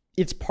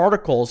its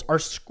particles are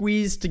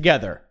squeezed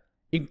together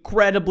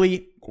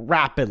incredibly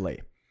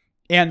rapidly.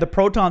 And the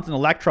protons and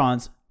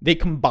electrons, they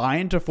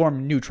combine to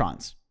form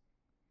neutrons.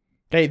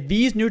 Okay,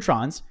 these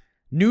neutrons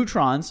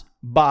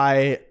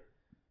by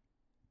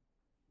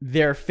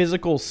their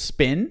physical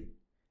spin,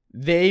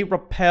 they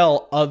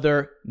repel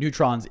other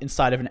neutrons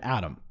inside of an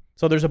atom.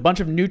 So there's a bunch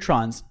of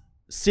neutrons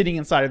sitting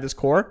inside of this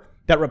core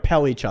that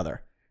repel each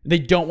other. They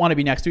don't want to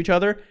be next to each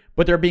other,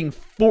 but they're being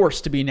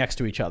forced to be next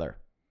to each other.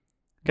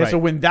 Okay, so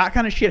Right. when that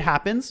kind of shit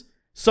happens,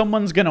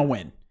 someone's gonna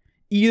win.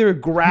 Either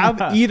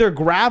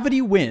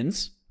gravity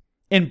wins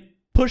and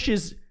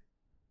pushes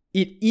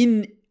it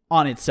in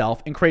on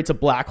itself and creates a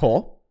black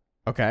hole,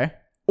 Okay.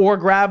 or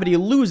gravity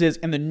loses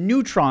and the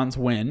neutrons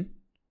win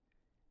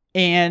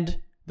and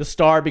the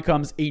star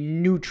becomes a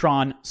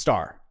neutron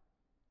star.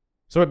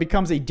 So it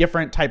becomes a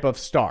different type of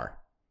star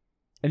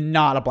and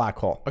not a black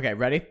hole. Okay.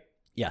 Ready?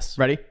 Yes.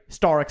 Ready?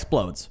 Star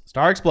explodes.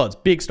 Star explodes.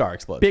 Big star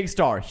explodes. Big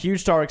star,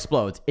 huge star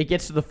explodes. It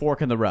gets to the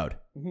fork in the road.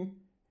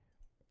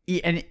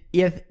 And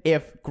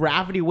if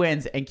gravity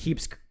wins and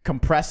keeps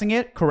compressing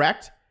it,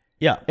 correct?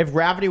 Yeah. If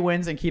gravity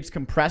wins and keeps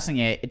compressing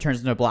it, it turns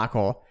into a black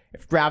hole.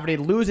 If gravity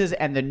loses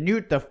and the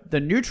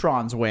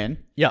neutrons win,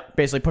 Yeah.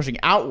 basically pushing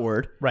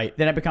outward, Right.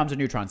 then it becomes a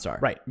neutron star.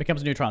 Right.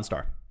 Becomes a neutron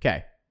star.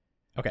 Okay.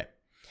 Okay.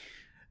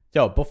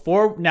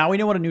 So now we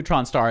know what a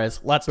neutron star is.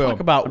 Let's Boom. talk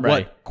about I'm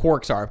ready. what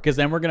quarks are, because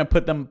then we're going to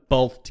put them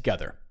both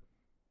together.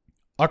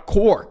 A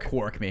quark.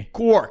 Quark me.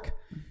 Quark.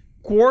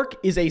 Quark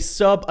is a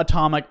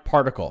subatomic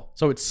particle.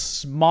 So it's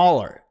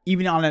smaller,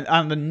 even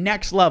on the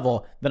next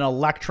level than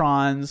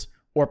electrons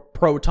or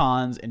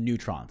protons and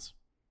neutrons.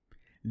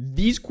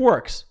 These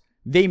quarks,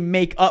 they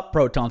make up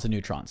protons and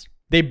neutrons.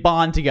 They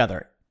bond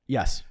together.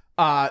 Yes.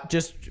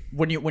 Just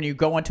when you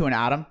go into an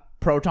atom,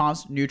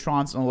 protons,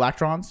 neutrons, and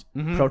electrons.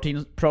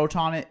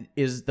 Proton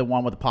is the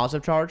one with the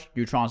positive charge.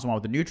 Neutron is the one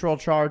with the neutral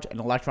charge, and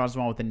electron is the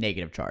one with the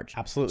negative charge.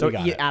 Absolutely So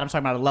got it. atom's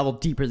talking about a level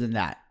deeper than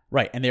that.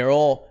 Right. And they're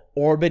all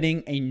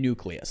orbiting a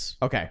nucleus.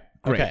 Okay.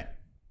 Great. Okay.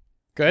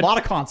 Good. A lot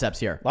of concepts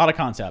here. A lot of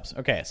concepts.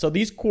 Okay. So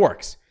these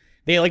quarks,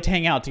 they like to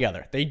hang out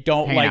together. They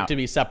don't Hang like out. to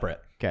be separate.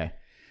 Okay.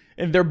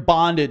 And they're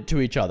bonded to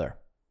each other.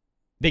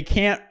 They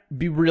can't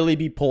really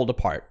be pulled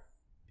apart,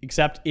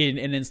 except in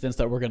an instance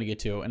that we're going to get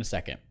to in a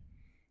second.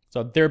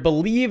 So they're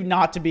believed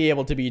not to be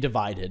able to be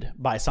divided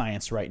by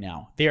science right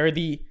now. They are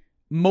the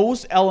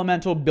most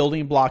elemental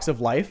building blocks of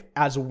life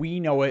as we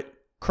know it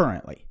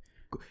currently.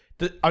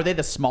 Are they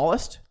the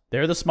smallest?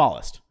 They're the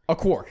smallest. A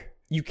quark.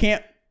 You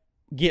can't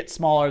get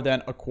smaller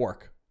than a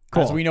quark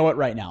Cool. as we know it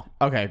right now.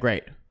 Okay,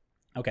 great.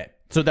 Okay.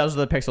 So those are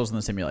the pixels in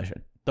the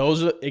simulation.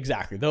 Those are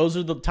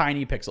the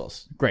tiny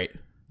pixels. Great.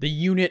 The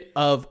unit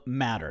of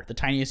matter, the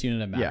tiniest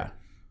unit of matter. Yeah.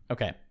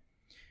 Okay.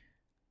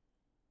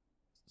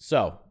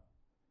 So,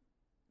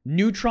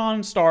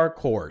 neutron star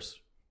cores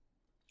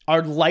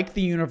are like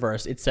the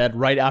universe, it said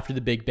right after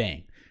the Big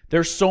Bang.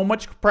 There's so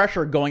much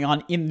pressure going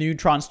on in the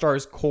neutron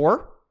star's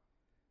core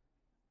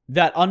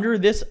that under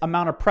this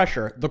amount of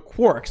pressure, the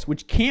quarks,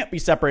 which can't be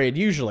separated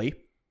usually,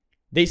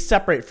 they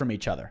separate from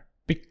each other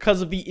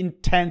because of the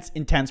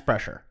intense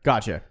pressure.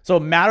 Gotcha. So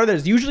matter that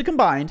is usually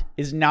combined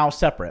is now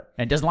separate.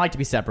 And it doesn't like to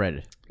be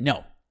separated.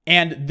 No.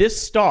 And this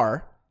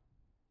star,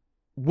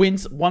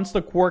 once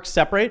the quarks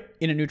separate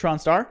in a neutron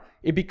star,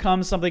 it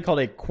becomes something called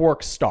a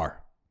quark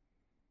star.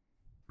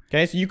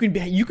 Okay, so you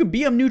can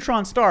be a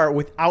neutron star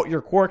without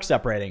your quarks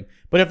separating,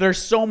 but if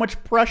there's so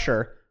much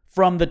pressure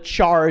from the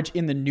charge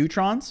in the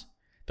neutrons,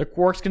 the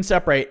quarks can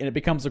separate and it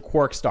becomes a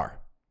quark star.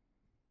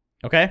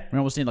 Okay? We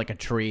almost need like a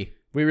tree.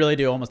 We really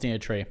do almost need a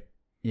tree.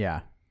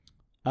 Yeah.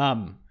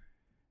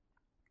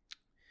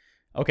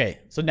 Okay,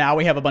 so now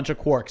we have a bunch of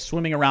quarks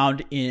swimming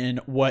around in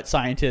what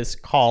scientists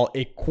call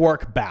a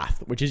quark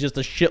bath, which is just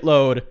a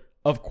shitload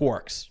of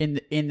quarks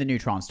In the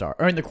neutron star.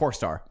 Or in the quark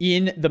star.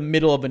 in the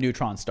middle of a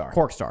neutron star.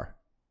 Quark star.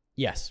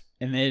 Yes,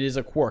 and it is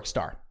a quark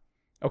star.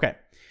 Okay.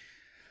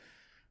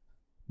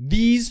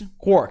 These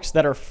quarks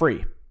that are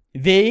free,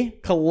 they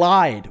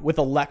collide with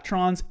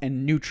electrons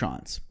and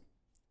neutrons,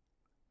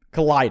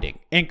 colliding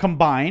and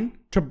combine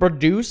to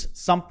produce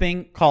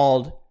something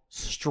called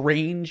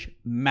strange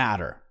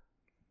matter.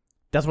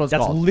 That's what it's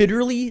That's called.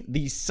 literally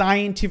the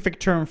scientific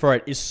term for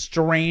it is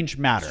strange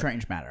matter.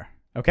 Strange matter.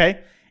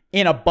 Okay?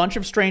 in a bunch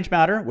of strange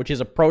matter, which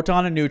is a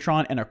proton, a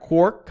neutron, and a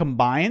quark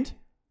combined,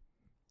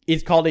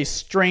 is called a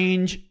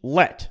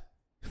strangelet.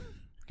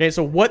 Okay,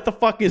 so what the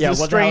fuck is a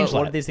strangelet?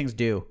 What do these things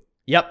do?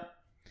 Yep.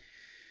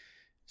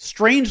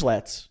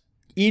 Strangelets,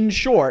 in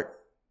short,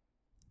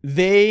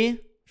 they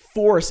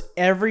force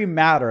every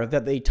matter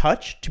that they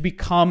touch to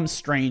become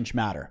strange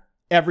matter.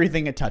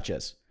 Everything it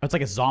touches. It's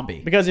like a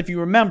zombie. Because if you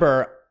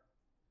remember,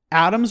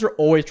 atoms are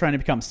always trying to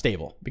become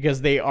stable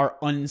because they are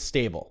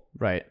unstable.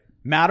 Right.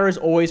 Matter is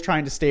always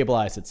trying to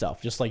stabilize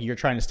itself, just like you're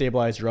trying to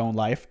stabilize your own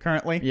life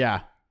currently.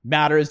 Yeah.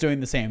 Matter is doing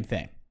the same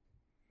thing.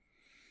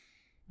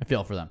 I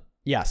feel for them.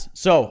 Yes.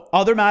 So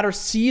other matter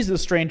sees the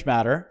strange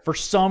matter for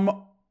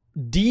some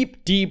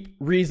deep, deep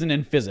reason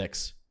in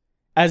physics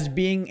as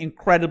being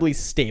incredibly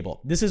stable.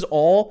 This is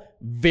all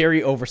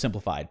very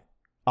oversimplified,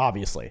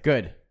 obviously.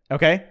 Good.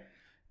 Okay?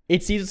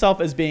 It sees itself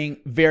as being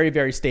very,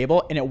 very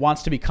stable, and it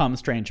wants to become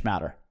strange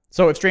matter.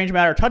 So if strange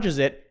matter touches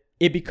it,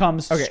 it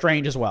becomes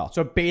strange as well.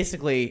 So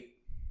basically,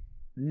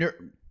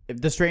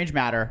 the strange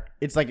matter,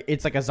 it's like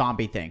a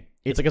zombie thing.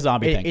 It's like a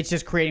zombie thing. It's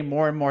just creating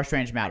more and more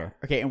strange matter.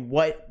 Okay, and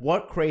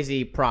what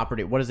crazy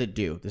property? What does it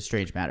do? The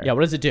strange matter. Yeah,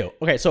 what does it do?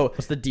 Okay, so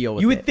what's the deal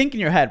with you it? would think in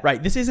your head,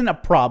 right? This isn't a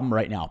problem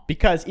right now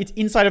because it's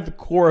inside of the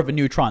core of a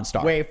neutron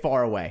star. Way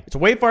far away. It's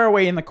way far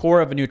away in the core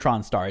of a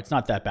neutron star. It's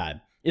not that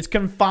bad. It's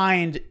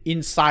confined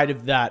inside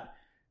of that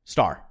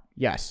star.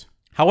 Yes.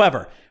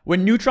 However,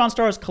 when neutron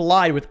stars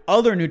collide with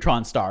other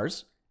neutron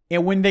stars,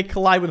 and when they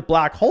collide with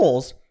black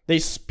holes, they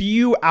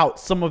spew out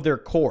some of their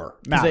core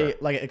matter. Because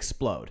they like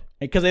explode.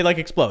 Because they like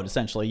explode,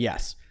 essentially,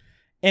 yes.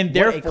 And What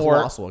therefore, a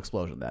colossal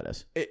explosion that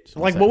is.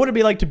 like, what would it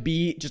be like to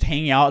be just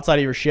hanging out outside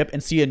of your ship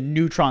and see a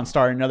neutron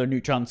star and another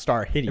neutron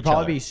star hit each It'd other?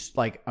 probably be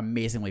like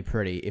amazingly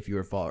pretty if you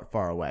were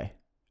far away.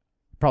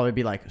 Probably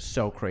be like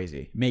so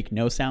crazy. Make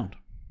no sound.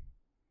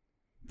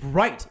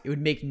 Right. It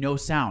would make no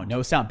sound.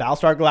 No sound.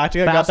 Battlestar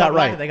Galactica got that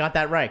right. They got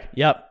that right.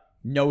 Yep.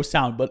 No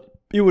sound, but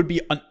it would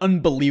be an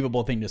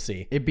unbelievable thing to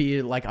see. It'd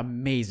be like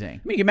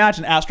amazing. I mean, you can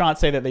imagine astronauts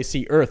say that they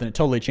see Earth and it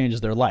totally changes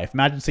their life.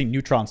 Imagine seeing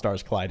neutron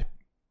stars collide.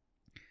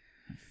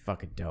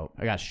 Fucking dope.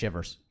 I got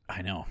shivers.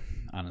 I know,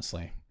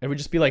 honestly. It would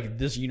just be like,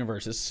 this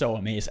universe is so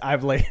amazing.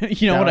 I've like,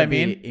 you know what I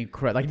mean?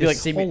 Incredible. Like,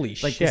 You'd be like, holy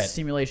like shit. this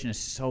simulation is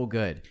so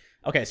good.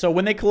 Okay, so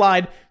when they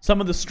collide,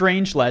 some of the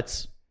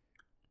strangelets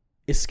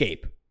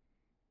escape.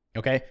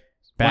 Okay?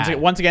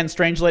 Bad. Once again,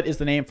 strangelet is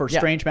the name for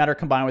strange matter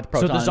combined with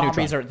proton So the and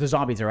neutron.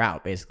 zombies are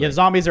out, basically. Yeah, the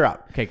zombies are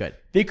out. Okay, good.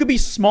 They could be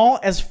small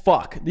as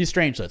fuck, these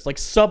strangelets, like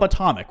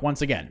subatomic,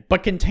 once again,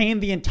 but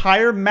contain the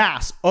entire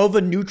mass of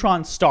a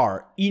neutron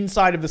star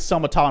inside of the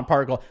subatomic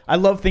particle. I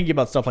love thinking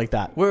about stuff like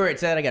that. Wait,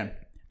 say that again.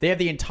 They have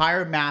the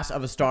entire mass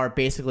of a star,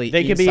 basically.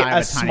 They could be inside of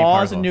as a tiny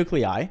small as a particle.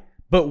 nuclei,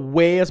 but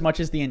weigh as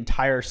much as the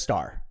entire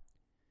star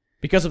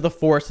because of the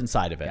force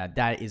inside of it. Yeah,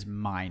 that is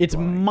mind. It's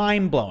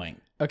mind-blowing,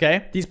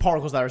 okay? These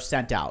particles that are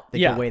sent out, they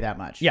Yeah. can weigh that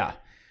much. Yeah.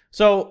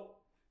 So,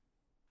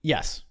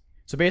 yes.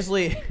 So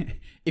basically,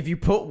 if you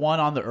put one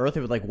on the Earth,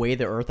 it would like weigh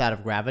the Earth out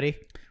of gravity.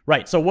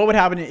 Right. So what would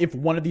happen if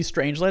one of these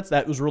strangelets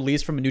that was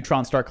released from a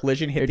neutron star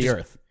collision hit the just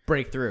Earth?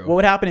 Break through. What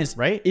would happen is,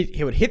 Right?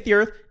 it would hit the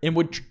Earth and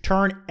would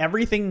turn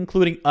everything,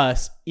 including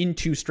us,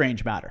 into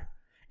strange matter.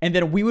 And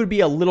then we would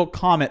be a little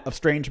comet of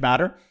strange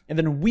matter, and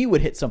then we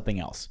would hit something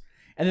else.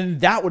 And then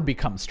that would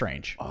become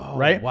strange.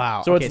 Right?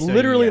 wow. So Okay, it's so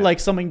literally yeah. like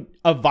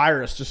a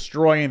virus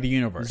destroying the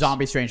universe.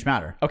 Zombie strange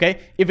matter. Okay?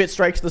 If it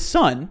strikes the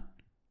sun,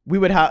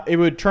 it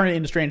would turn it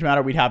into strange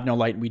matter. We'd have no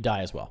light and we'd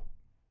die as well.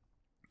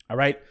 All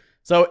right?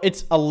 So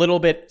it's a little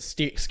bit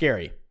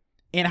scary.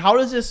 And how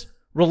does this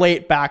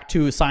relate back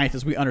to science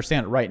as we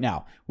understand it right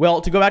now?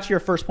 Well, to go back to your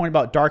first point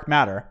about dark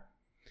matter,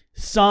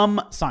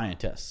 some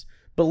scientists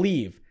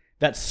believe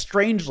that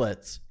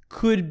strangelets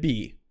could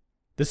be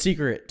the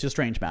secret to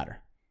strange matter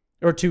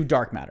or to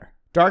dark matter.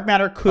 Dark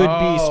matter could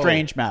be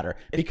strange matter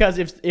because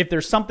if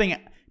there's something,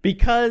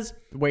 because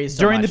Weighs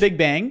so during much.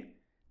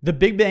 the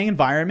Big Bang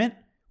environment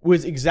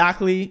was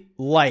exactly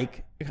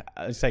like,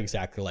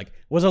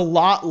 was a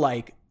lot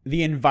like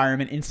the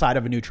environment inside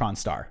of a neutron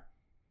star.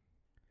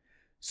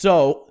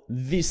 So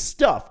the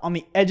stuff on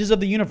the edges of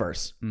the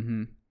universe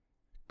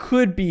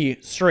could be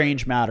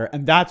strange matter,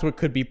 and that's what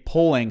could be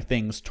pulling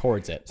things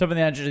towards it. Something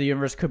on the edge of the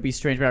universe could be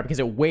strange matter because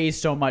it weighs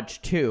so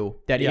much too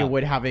that Yeah. it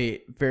would have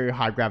a very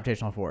high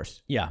gravitational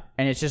force. Yeah.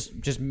 And it's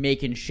just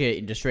making shit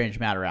into strange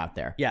matter out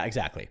there. Yeah,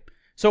 exactly.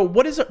 So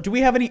do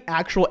we have any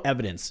actual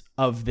evidence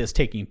of this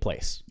taking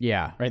place?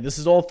 Yeah. Right? This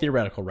is all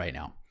theoretical right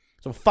now.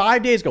 So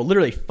 5 days ago,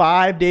 literally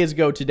 5 days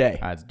ago today,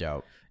 That's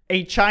dope.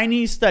 a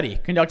Chinese study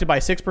conducted by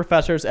 6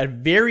 professors at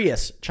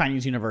various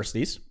Chinese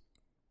universities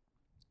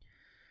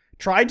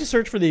tried to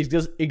search for the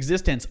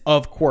existence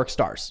of quark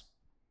stars.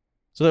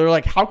 So they were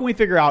like, how can we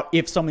figure out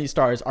if some of these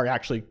stars are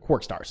actually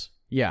quark stars?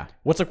 Yeah.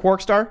 What's a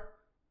quark star?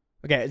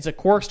 Okay, it's a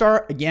quark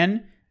star,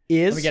 again,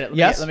 is... Let me get it.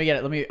 Yes? Let me get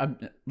it. Let me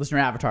listener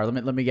avatar.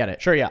 Let me get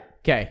it. Sure, yeah.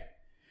 Okay.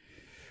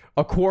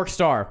 A quark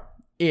star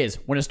is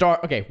when a star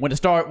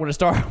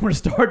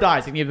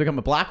dies, it can either become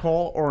a black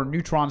hole or a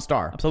neutron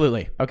star.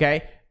 Absolutely.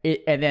 Okay?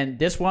 And then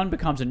this one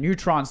becomes a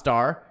neutron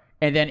star,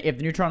 And then if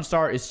the neutron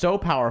star is so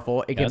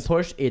powerful, it can Yes.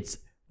 push its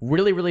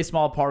really, really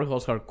small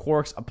particles called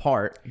quarks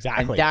apart.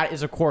 Exactly. And that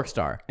is a quark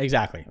star.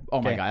 Exactly.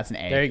 Oh my Okay. God, that's an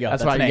A. There you go.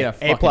 That's why an you A. get a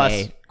fucking plus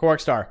A. quark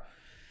star.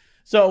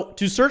 So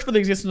to search for the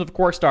existence of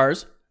quark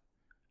stars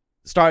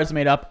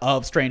made up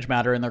of strange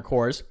matter in their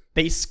cores,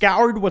 they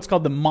scoured what's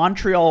called the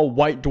Montreal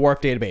White Dwarf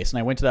database, and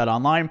I went to that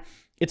online.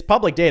 It's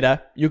public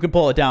data. You can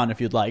pull it down if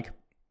you'd like.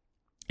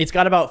 It's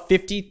got about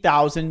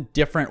 50,000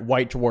 different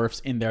white dwarfs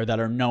in there that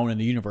are known in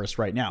the universe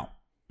right now.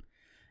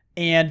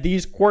 And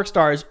these quark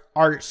stars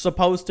are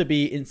supposed to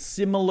be in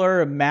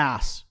similar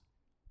mass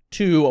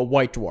to a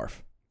white dwarf.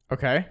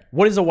 Okay.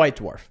 What is a white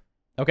dwarf?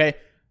 Okay.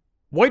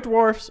 White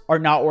dwarfs are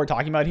not what we're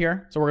talking about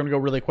here. So we're going to go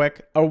really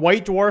quick. A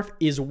white dwarf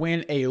is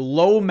when a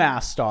low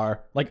mass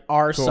star, like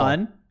our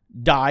sun,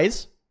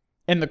 dies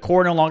and the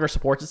core no longer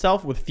supports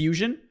itself with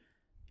fusion.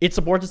 It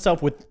supports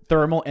itself with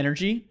thermal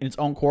energy in its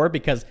own core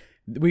because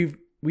we've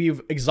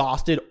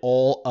exhausted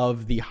all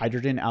of the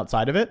hydrogen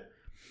outside of it.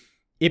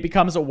 It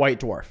becomes a white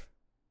dwarf.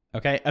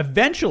 Okay.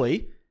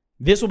 Eventually,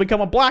 this will become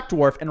a black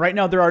dwarf. And right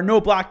now, there are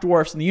no black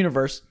dwarfs in the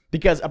universe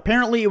because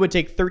apparently it would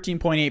take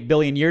 13.8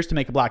 billion years to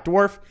make a black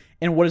dwarf.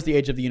 And what is the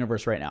age of the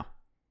universe right now?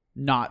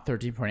 Not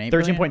 13.8.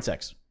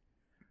 13.6.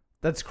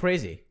 That's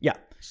crazy. Yeah.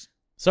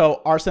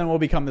 So our sun will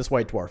become this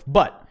white dwarf.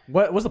 But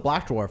What was a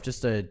black dwarf?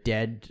 Just a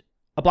dead.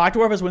 a black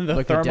dwarf is when the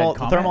Like a dead thermal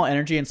comet?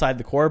 energy inside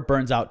the core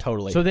burns out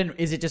totally. So then,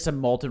 is it just a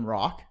molten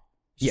rock?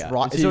 Just Yeah.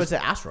 rock? It's So just-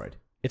 it's an asteroid.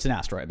 it's an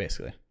asteroid,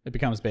 basically. It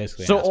becomes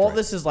basically So an asteroid. all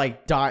this is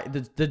like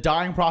the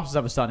dying process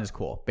of a sun is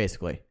cool,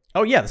 basically.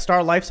 Oh, yeah. The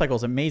star life cycle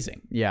is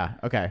amazing. Yeah.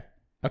 Okay.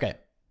 Okay.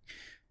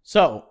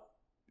 So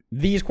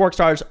these quark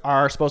stars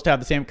are supposed to have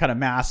the same kind of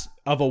mass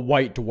of a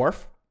white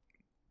dwarf.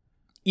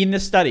 In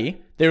this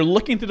study, they're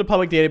looking through the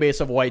public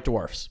database of white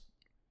dwarfs.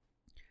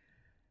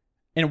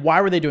 And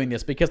why were they doing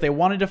this? Because they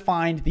wanted to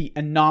find the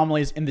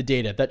anomalies in the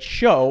data that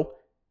show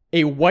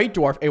a white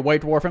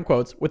dwarf in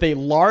quotes, with a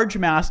large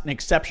mass and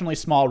exceptionally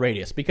small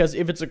radius. Because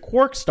if it's a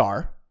quark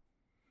star,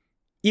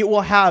 it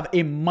will have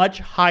a much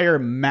higher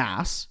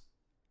mass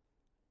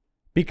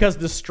because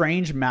the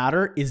strange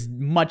matter is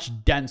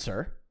much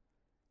denser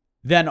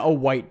than a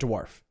white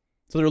dwarf.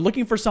 So they're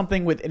looking for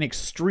something with an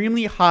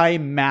extremely high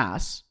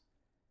mass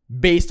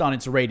based on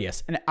its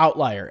radius, an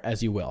outlier,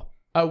 as you will.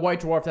 A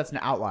white dwarf, that's an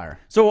outlier.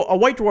 So a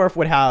white dwarf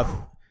would have,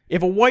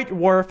 if a white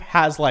dwarf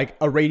has like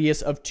a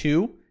radius of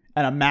 2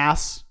 and a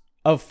mass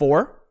of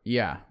 4,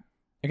 Yeah.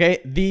 okay,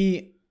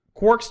 the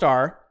quark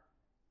star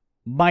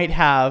might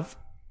have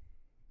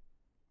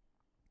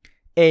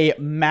a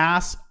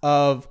mass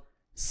of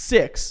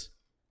 6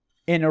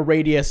 and a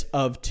radius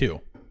of 2.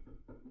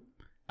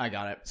 I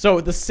got it.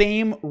 So the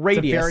same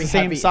radius, the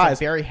same size,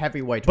 It's a very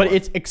heavy white dwarf. but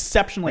it's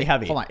exceptionally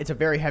heavy. Hold on. It's a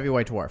very heavy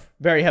white dwarf.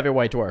 Very heavy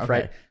white dwarf, Okay.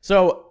 right?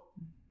 So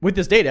with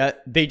this data,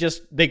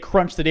 they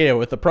crunched the data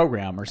with a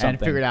program or something. And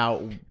figured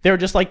out. They were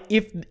just like,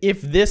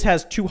 if this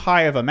has too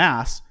high of a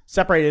mass,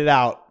 separate it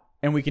out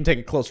and we can take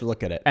a closer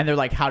look at it. And they're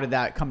like, how did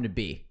that come to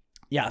be?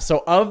 Yeah,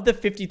 so of the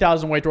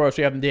 50,000 white dwarfs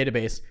we have in the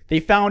database, they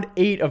found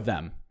 8 of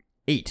them.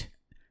 8.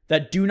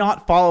 That do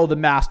not follow the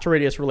mass to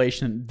radius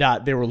relation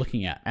that they were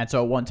looking at. And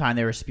so at one time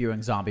they were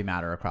spewing zombie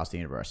matter across the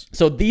universe.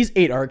 So these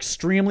 8 are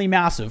extremely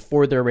massive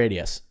for their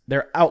radius.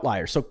 They're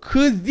outliers. So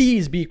could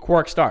these be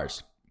quark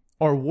stars?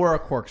 Or were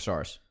quark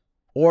stars.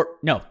 Or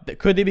no,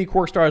 could they be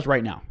quark stars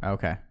right now?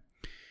 Okay.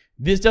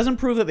 This doesn't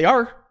prove that they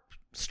are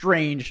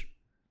strange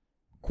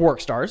quark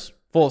stars,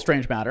 full of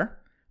strange matter,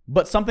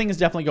 but something is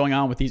definitely going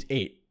on with these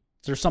 8.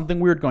 There's something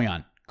weird going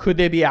on. Could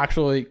they be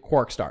actually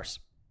quark stars?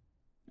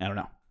 I don't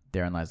know.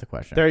 Therein lies the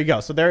question. There you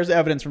go. So there's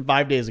evidence from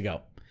 5 days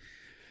ago.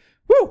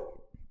 Woo!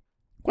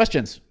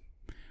 Questions?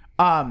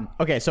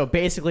 Okay, so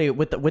basically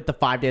with the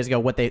 5 days ago,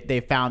 what they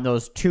found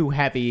those too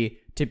heavy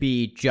to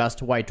be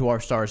just white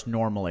dwarf stars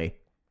normally.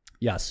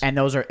 Yes. And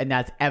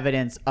that's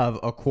evidence of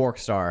a quark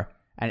star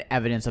and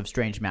evidence of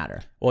strange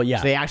matter. Well, yeah.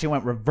 So they actually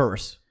went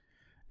reverse.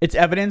 It's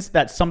evidence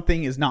that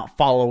something is not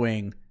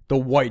following the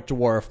white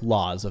dwarf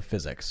laws of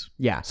physics.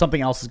 Yeah.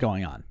 Something else is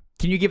going on.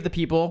 Can you give the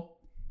people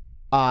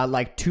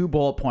like 2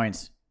 bullet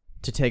points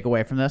to take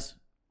away from this?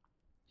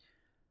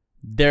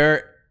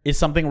 There is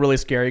something really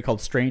scary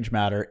called strange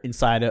matter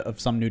inside of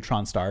some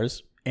neutron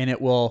stars, and it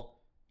will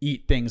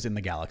eat things in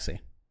the galaxy.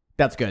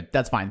 That's good.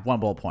 That's fine. 1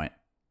 bullet point.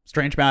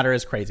 Strange matter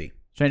is crazy.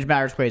 Strange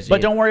matter is crazy.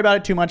 But don't worry about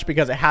it too much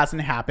because it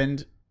hasn't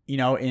happened,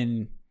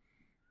 in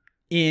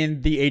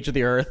the age of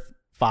the Earth,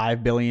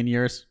 5 billion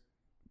years.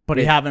 But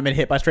we haven't been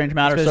hit by strange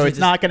matter, so it's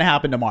not going to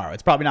happen tomorrow.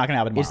 It's probably not going to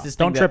happen tomorrow.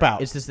 Don't trip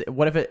out. It's this.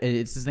 What if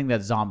it's this thing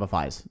that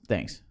zombifies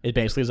things? It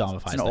basically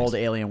zombifies It's an old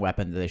alien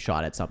weapon that they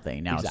shot at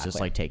something. Now it's just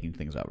Exactly. like taking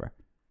things over.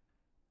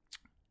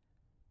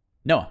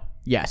 Noah,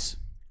 Yes.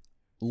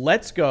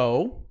 let's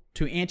go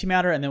to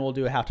antimatter, and then we'll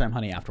do a halftime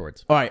honey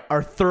afterwards. All right.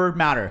 Our third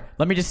matter.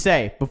 Let me just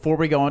say before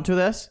we go into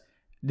this,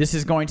 this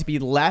is going to be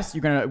less.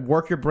 You're going to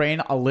work your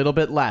brain a little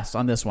bit less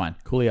on this one.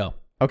 Coolio.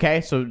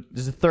 Okay. So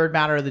this is the third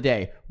matter of the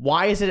day.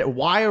 Why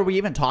are we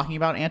even talking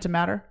about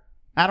antimatter?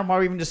 Adam, why are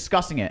we even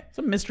discussing it? It's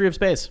a mystery of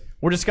space.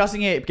 We're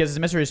discussing it because it's a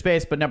mystery of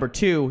space, but number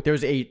two,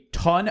 there's a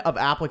ton of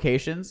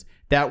applications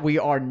that we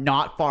are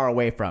not far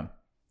away from.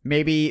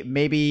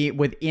 Maybe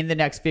within the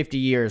next 50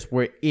 years,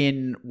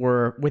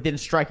 we're within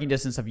striking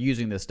distance of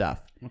using this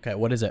stuff. Okay,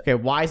 what is it? Okay,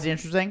 why is it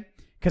interesting?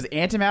 Because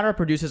antimatter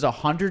produces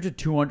 100 to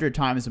 200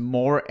 times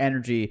more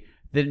energy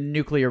than a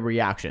nuclear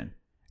reaction,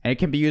 and it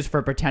can be used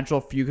for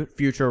potential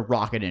future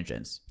rocket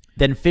engines.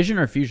 Then fission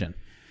or fusion?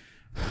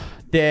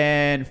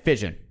 Then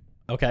fission.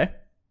 Okay.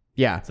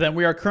 Yeah. So then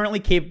we are currently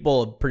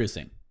capable of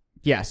producing.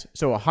 Yes.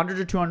 So 100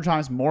 to 200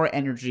 times more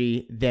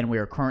energy than we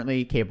are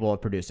currently capable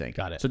of producing.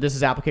 Got it. So this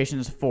is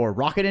applications for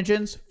rocket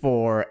engines,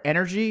 for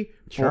energy,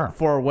 Sure.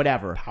 for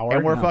whatever. Power,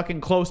 and we're yeah.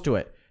 fucking close to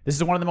it. This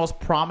is one of the most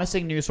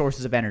promising new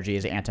sources of energy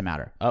is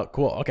antimatter. Oh,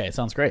 cool. Okay,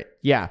 sounds great.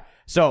 Yeah.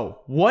 So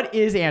what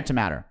is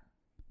antimatter?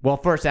 Well,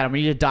 first, Adam,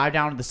 we need to dive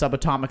down to the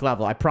subatomic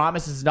level. I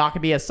promise this is not going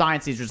to be a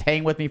science teacher. Just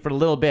hang with me for a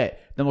little bit.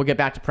 Then we'll get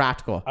back to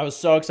practical. I was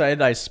so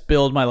excited I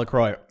spilled my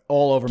LaCroix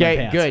all over my Okay,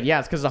 pants. good. Yeah,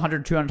 it's because it's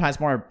 100, 200 times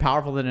more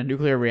powerful than a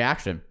nuclear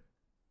reaction.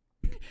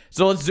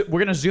 So we're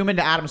going to zoom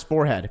into Adam's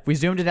forehead. If we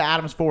zoomed into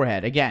Adam's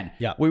forehead, again,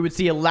 Yeah. we would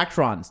see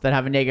electrons that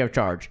have a negative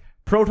charge,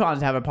 protons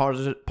that have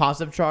a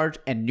positive charge,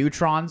 and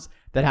neutrons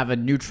that have a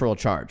neutral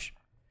charge.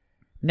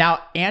 Now,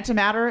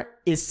 antimatter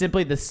is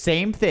simply the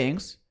same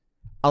things,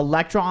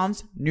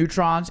 electrons,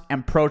 neutrons,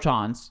 and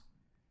protons,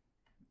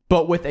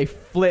 but with a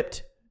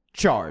flipped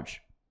charge.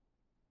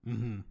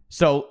 Mm-hmm.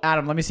 So,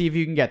 Adam, let me see if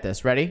you can get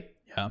this. Ready?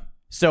 Yeah.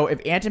 So if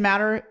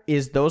antimatter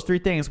is those three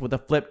things with a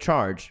flipped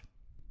charge,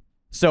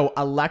 so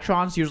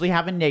electrons usually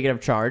have a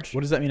negative charge.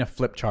 What does that mean, a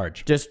flip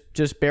charge?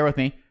 Just bear with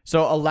me.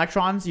 So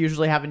electrons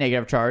usually have a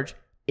negative charge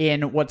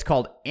in what's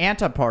called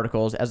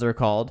antiparticles, as they're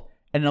called.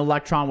 And an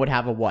electron would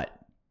have a what?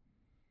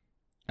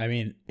 I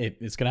mean,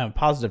 it's going to have a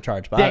positive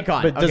charge. But, Thank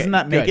God. But doesn't Okay,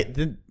 that make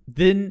good.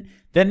 it...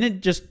 Then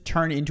it just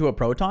turn into a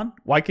proton?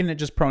 Why couldn't it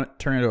just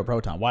turn into a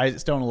proton? Why is it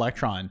still an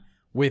electron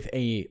with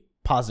a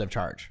positive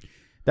charge?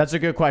 That's a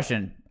good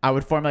question. I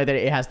would formulate that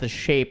it has the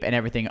shape and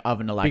everything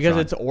of an electron. Because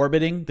it's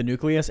orbiting the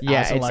nucleus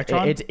as an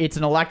electron? It's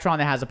an electron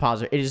that has a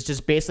positive. It is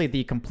just basically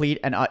the complete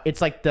and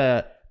it's like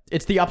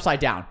it's the upside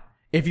down.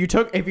 If you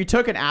took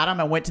an atom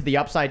and went to the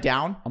upside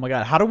down, Oh my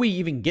God, how do we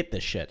even get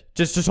this shit?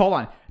 just hold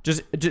on.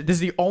 Just this is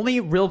the only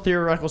real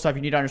theoretical stuff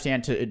you need to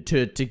understand to like I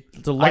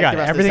got the it. rest of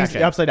the Everything's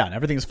section. upside down.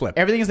 Everything's flipped.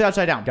 Everything is the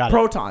upside down. Got it.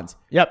 Protons,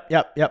 Yep.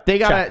 they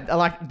Check.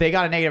 got they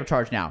got a negative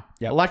charge now.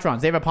 Yep.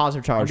 Electrons, they have a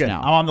positive charge Okay,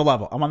 now. I'm on the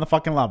level. I'm on the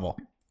fucking level.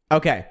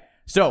 Okay,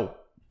 so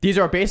these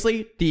are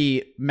basically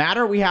the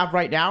matter we have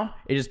right now.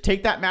 It is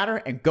take that matter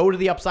and go to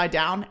the upside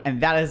down, and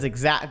that's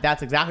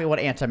exactly what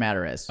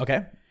antimatter is.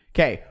 Okay.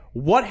 Okay,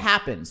 what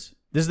happens?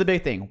 This is the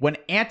big thing. When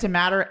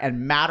antimatter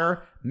and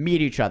matter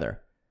meet each other.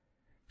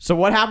 So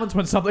what happens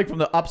when something from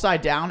the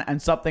upside down and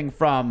something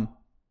from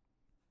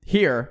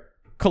here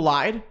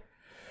collide?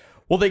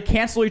 Well, they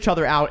cancel each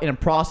other out in a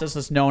process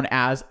that's known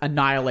as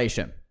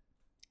annihilation.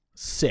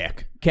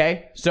 Sick.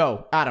 Okay,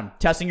 so Adam,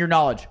 testing your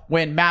knowledge.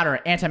 When matter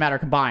and antimatter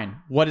combine,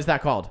 what is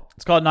that called?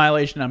 It's called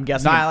annihilation. I'm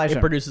guessing Annihilation.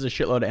 it produces a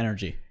shitload of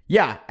energy.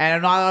 Yeah,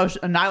 and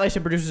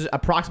annihilation produces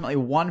approximately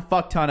 1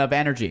 fuck ton of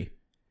energy.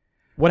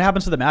 What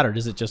happens to the matter?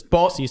 Does it just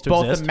cease to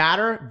Both exist? the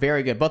matter,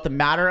 very good. Both the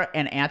matter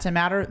and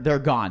antimatter, they're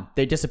gone.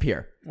 They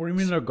disappear. What do you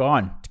mean they're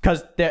gone?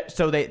 Because they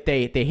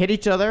hit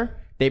each other,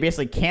 they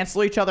basically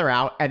cancel each other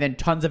out, and then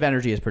tons of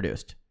energy is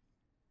produced.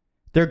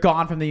 They're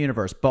gone from the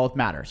universe, both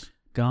matters.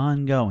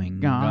 Gone,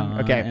 gone.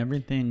 Okay.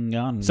 Everything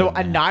gone. So gone.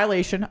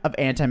 annihilation of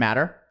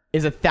antimatter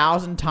is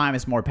 1,000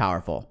 times more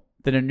powerful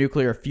than a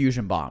nuclear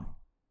fusion bomb.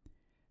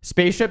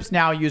 Spaceships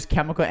now use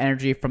chemical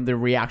energy from the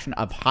reaction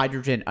of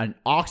hydrogen and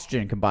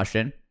oxygen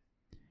combustion.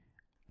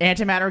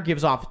 Antimatter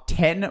gives off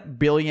 10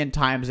 billion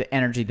times the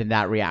energy than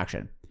that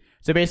reaction.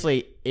 So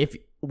basically,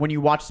 when you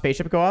watch a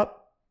spaceship go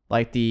up,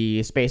 like the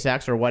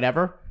SpaceX or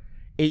whatever,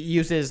 it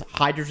uses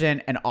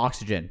hydrogen and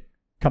oxygen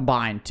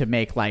combined to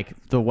make like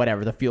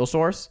the fuel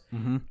source.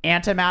 Mm-hmm.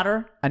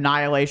 Antimatter,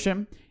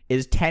 annihilation,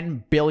 is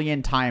 10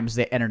 billion times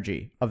the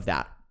energy of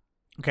that.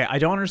 Okay, I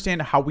don't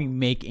understand how we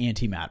make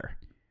antimatter.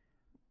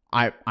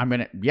 I'm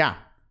gonna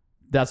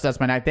that's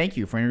my next. Thank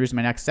you for introducing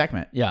my next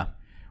segment. Yeah.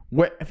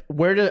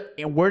 Where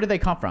do they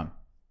come from?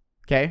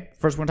 Okay,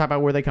 first we're gonna talk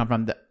about where they come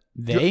from. Do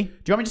you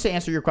want me just to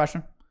answer your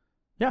question?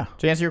 Yeah.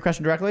 To answer your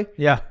question directly,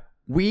 Yeah.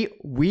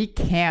 we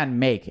can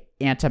make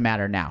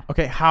antimatter now.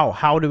 Okay, how?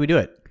 How do we do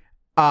it?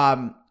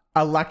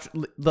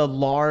 The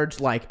large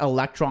like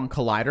electron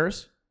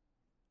colliders.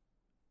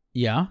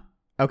 Yeah.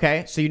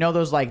 Okay, so you know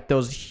those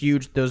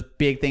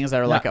big things that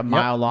are like a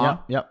mile long.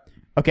 Yep.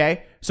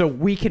 Okay, so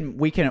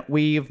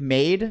we've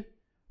made.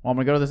 Well, I'm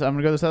gonna go to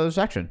this other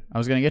section. I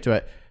was gonna get to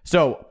it.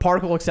 So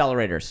particle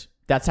accelerators.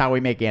 That's how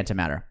we make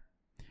antimatter.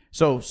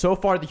 So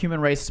far the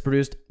human race has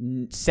produced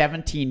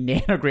 17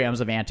 nanograms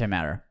of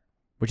antimatter,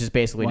 which is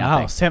basically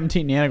nothing.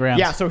 17 nanograms.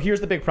 Yeah. So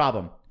here's the big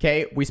problem.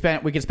 Okay, we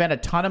can spend a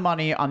ton of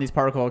money on these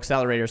particle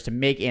accelerators to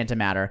make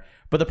antimatter,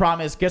 but the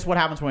problem is, guess what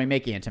happens when we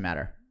make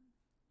antimatter?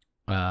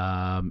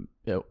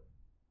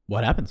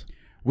 What happens?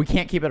 We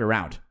can't keep it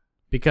around.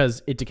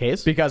 Because it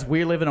decays. Because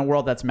we live in a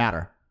world that's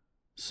matter.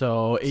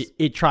 So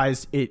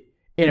it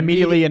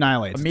immediately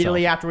annihilates.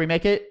 Immediately itself. after we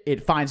make it,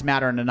 it finds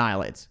matter and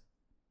annihilates.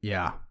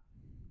 Yeah.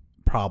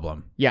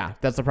 Problem. Yeah,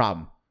 that's the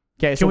problem.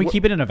 Okay, Can we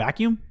keep it in a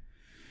vacuum?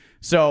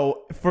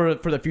 So for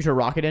the future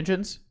rocket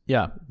engines,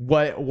 Yeah.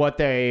 what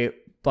they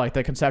like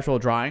the conceptual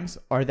drawings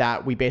are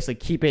that we basically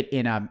keep it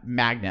in a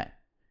magnet.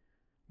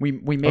 We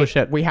make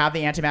shit. we have the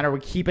antimatter, we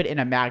keep it in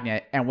a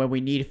magnet, and when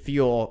we need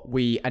fuel,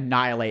 we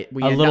annihilate.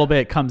 A little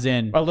bit comes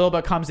in. A little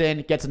bit comes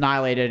in, gets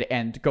annihilated,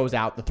 and goes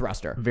out the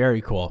thruster. Very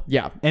cool.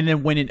 Yeah. And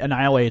then when it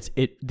annihilates,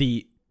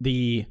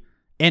 the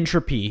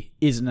entropy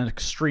is an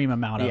extreme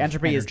amount of The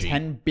entropy is energy.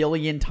 10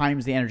 billion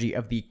times the energy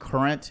of the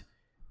current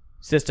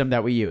system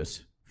that we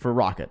use for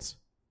rockets.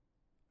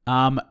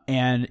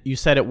 And you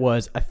said it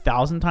was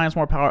 1,000 times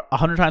more power,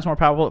 100 times more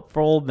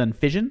powerful than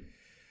fission.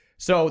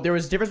 So there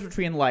was a difference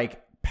between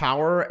like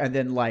power and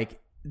then like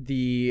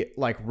the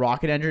like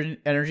rocket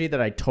energy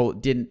that I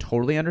didn't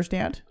totally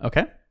understand.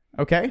 Okay,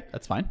 Okay.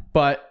 that's fine.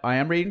 But I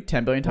am reading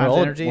 10 billion times We're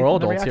all- energy. we're all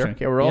in the adults reaction.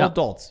 here. Okay, we're all Yeah.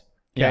 adults.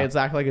 Okay, Yeah. it's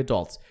acting like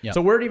adults. Yeah.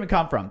 So where did it even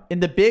come from? In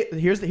the big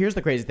here's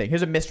the crazy thing.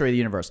 Here's a mystery of the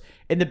universe.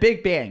 In the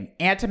Big Bang,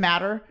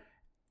 antimatter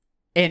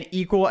and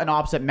equal and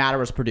opposite matter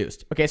was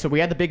produced. Okay, so we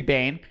had the Big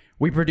Bang.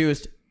 We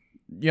produced,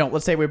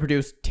 let's say we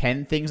produced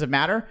 10 things of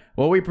matter.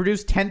 Well, we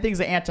produced 10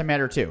 things of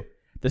antimatter too.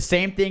 The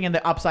same thing in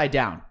the upside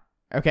down.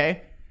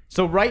 Okay?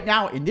 So right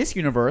now in this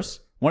universe,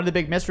 one of the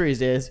big mysteries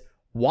is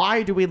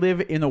why do we live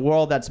in a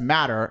world that's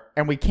matter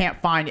and we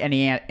can't find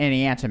any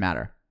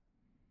antimatter?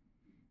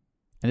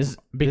 And this is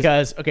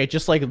Because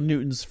just like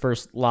Newton's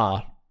first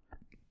law.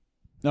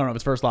 No,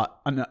 it's first law.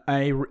 An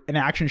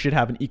action should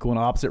have an equal and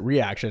opposite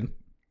reaction.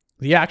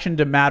 The action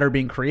to matter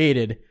being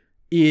created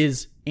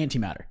is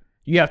antimatter.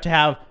 You have to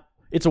have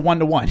it's a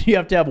 1-to-1. You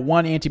have to have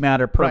one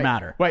antimatter per right,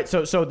 matter. Right.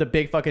 So the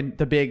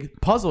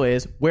big puzzle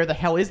is where the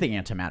hell is the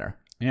antimatter?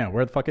 Yeah,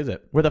 where the fuck is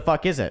it? Where the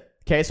fuck is it?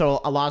 Okay,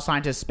 so a lot of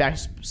scientists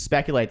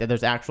speculate that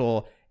there's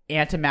actual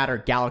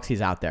antimatter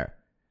galaxies out there.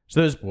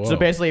 So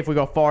basically, if we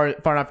go far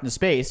enough into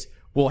space,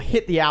 we'll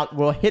hit the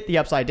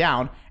upside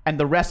down, and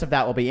the rest of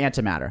that will be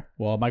antimatter.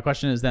 Well, my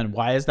question is then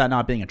why is that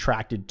not being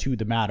attracted to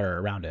the matter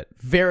around it?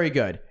 Very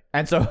good.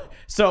 And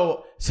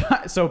so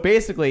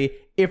basically,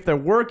 if there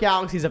were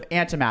galaxies of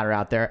antimatter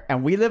out there,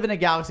 and we live in a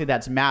galaxy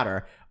that's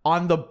matter,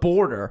 on the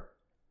border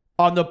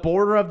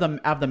of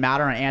the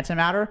matter and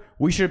antimatter,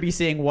 we should be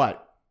seeing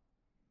what?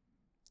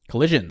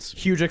 Collisions.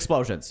 Huge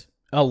explosions.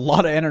 A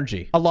lot of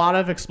energy. A lot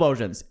of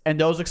explosions. And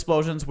those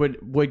explosions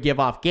would give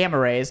off gamma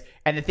rays.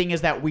 And the thing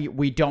is that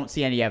we don't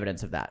see any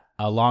evidence of that.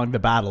 Along the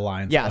battle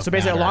lines. Yeah, of so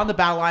basically matter. along the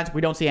battle lines,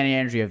 we don't see any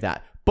energy of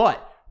that.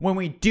 But when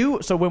we do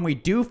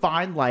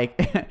find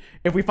like,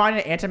 if we find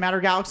an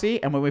antimatter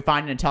galaxy and when we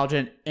find an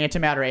intelligent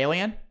antimatter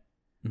alien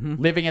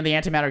living in the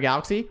antimatter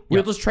galaxy,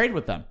 we'll just trade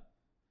with them.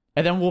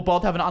 And then we'll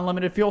both have an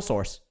unlimited fuel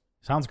source.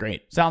 Sounds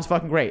great. Sounds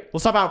fucking great.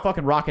 Let's talk about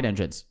fucking rocket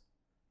engines.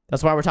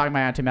 That's why we're talking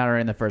about antimatter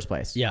in the first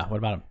place. Yeah, what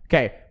about him?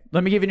 Okay,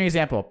 let me give you an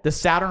example. The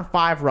Saturn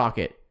V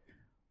rocket,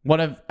 one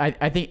of,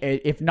 I think,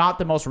 if not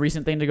the most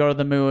recent thing to go to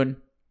the moon,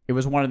 it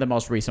was one of the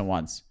most recent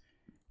ones.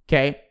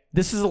 Okay,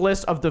 this is a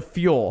list of the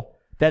fuel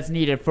that's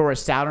needed for a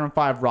Saturn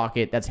V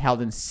rocket that's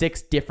held in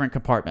 6 different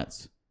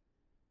compartments.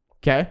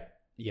 Okay?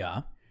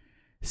 Yeah.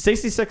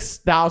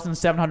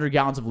 66,700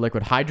 gallons of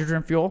liquid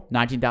hydrogen fuel,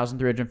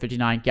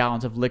 19,359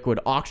 gallons of liquid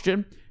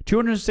oxygen,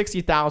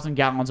 260,000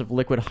 gallons of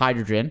liquid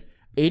hydrogen,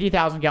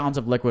 80,000 gallons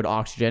of liquid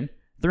oxygen,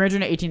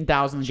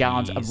 318,000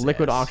 gallons of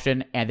liquid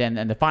oxygen, and then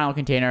in the final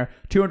container,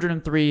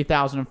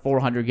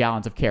 203,400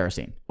 gallons of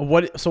kerosene.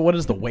 So what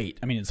is the weight?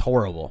 I mean, it's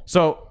horrible.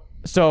 So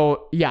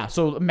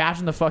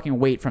imagine the fucking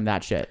weight from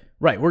that shit.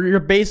 Right, where you're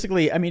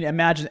basically, I mean,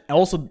 imagine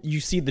also you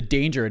see the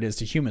danger it is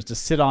to humans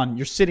to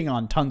you're sitting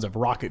on tons of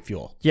rocket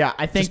fuel. Yeah,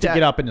 I think just to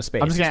get up into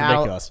space. I'm just It's gonna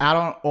ridiculous. add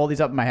on all these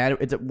up in my head.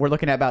 We're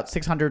looking at about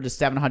 600 to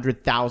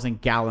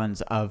 700,000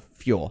 gallons of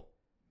fuel.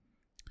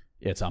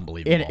 It's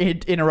unbelievable.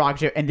 In a rocket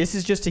ship, and this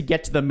is just to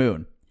get to the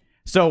moon.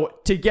 So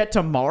to get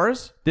to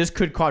Mars, this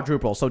could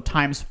quadruple, so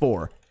times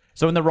 4.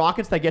 So in the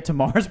rockets that get to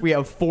Mars, we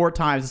have 4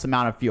 times this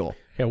amount of fuel.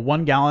 Okay,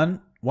 1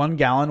 gallon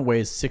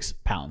weighs 6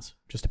 pounds,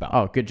 just about.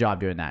 Oh, good job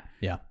doing that.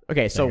 Yeah.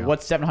 Okay, so you go.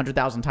 what's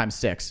 700,000 times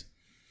 6?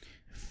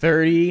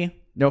 30.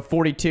 No,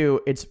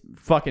 42. It's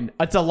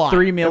a lot.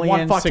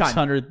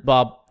 3,600,000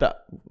 Bob.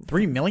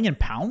 3 million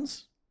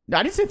pounds?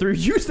 I didn't say 3.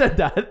 You said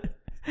that.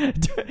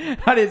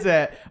 That is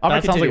it.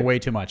 That sounds like way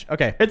too much.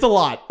 Okay. It's a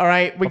lot. All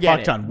right, we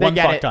get it. ton. They One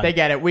get fuck it. ton. They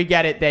get it. We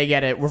get it. They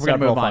get it. We're gonna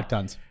Several move on. fuck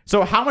tons.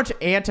 So how much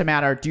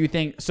antimatter do you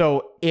think?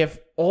 So if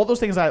all those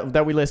things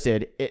that we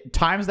listed,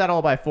 times that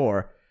all by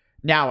 4.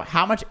 Now,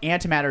 how much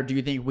antimatter do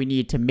you think we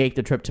need to make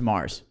the trip to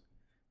Mars?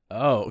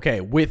 Oh, okay.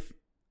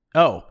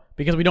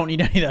 Because we don't need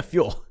any of that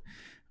fuel.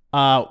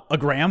 A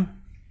gram?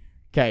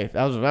 Okay,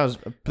 that was.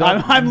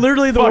 I'm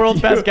literally the Fuck world's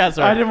you. best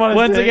guesser. I didn't want to.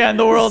 Once again,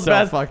 the world's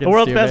best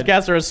stupid.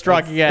 guesser has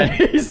struck again.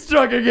 He's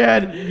struck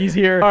again. He's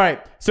here. All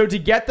right. So to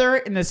get there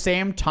in the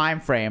same time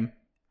frame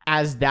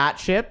as that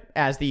ship,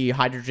 as the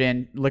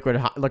hydrogen liquid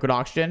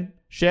oxygen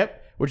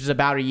ship, which is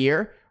about a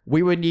year,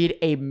 we would need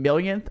a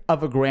millionth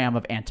of a gram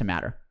of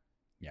antimatter.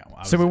 Yeah.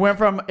 So we went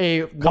from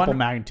couple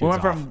magnitudes We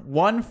went off. from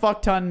 1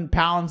 fuck ton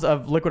pounds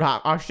of liquid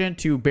oxygen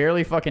to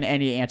barely fucking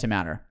any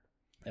antimatter.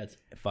 That's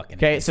fucking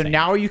Okay, insane. so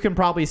now you can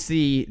probably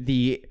see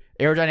the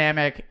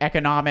aerodynamic,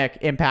 economic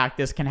impact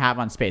this can have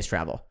on space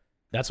travel.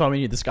 That's why we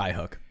need the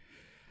Skyhook.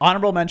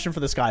 Honorable mention for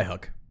the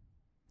Skyhook.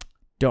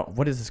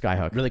 What is the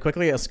Skyhook? Really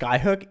quickly, a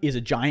Skyhook is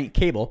a giant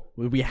cable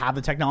we have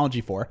the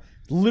technology for.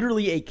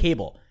 Literally a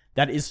cable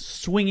that is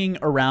swinging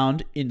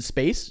around in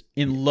space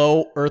in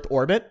low Earth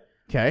orbit.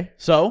 Okay.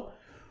 So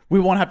we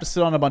won't have to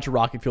sit on a bunch of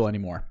rocket fuel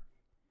anymore.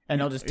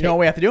 And they'll just You know what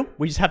we have to do?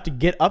 We just have to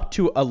get up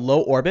to a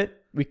low orbit.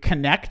 We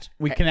connect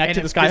and to the it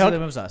physically Skyhook,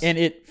 moves us. and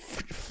it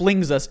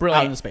flings us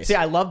out into space. See,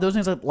 I love those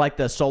things like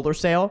the solar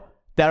sail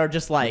that are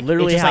just like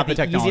Literally it's just have like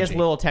the the easiest technology.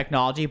 little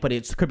technology, but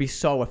it could be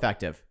so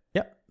effective.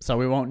 Yep. So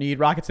we won't need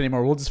rockets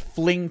anymore. We'll just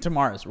fling to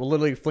Mars. We'll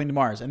literally fling to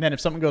Mars, and then if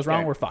something goes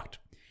wrong, Okay. we're fucked.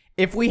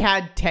 If we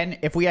had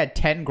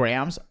 10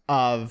 grams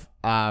of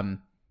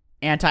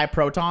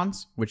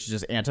antiprotons, which is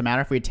just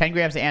antimatter, if we had 10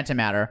 grams of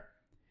antimatter,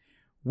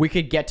 we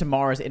could get to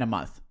Mars in a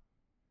month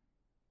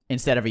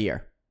instead of a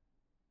year.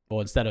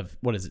 Well, instead of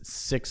what is it,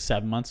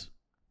 6-7 months?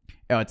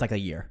 Oh, it's like a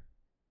year.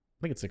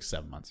 I think it's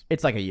 6-7 months.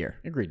 It's like a year.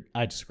 Agreed.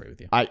 I disagree with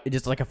you. It's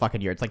just like a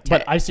fucking year. It's like 10.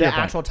 But I see the your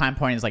point. actual time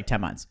point is like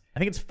 10 months. I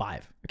think it's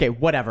 5. Okay,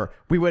 whatever.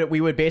 We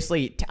would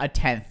basically a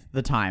tenth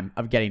the time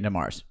of getting to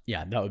Mars.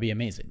 Yeah, that would be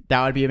amazing.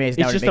 That would be amazing.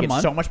 It's That would just make a month?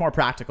 it so much more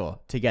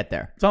practical to get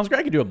there. Sounds great.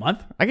 I could do a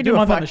month. I could do do a a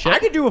month on the ship. I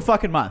could do a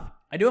fucking month.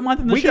 I do a month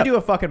in the We ship. could do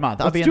a fucking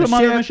month. I'll Let's be do on a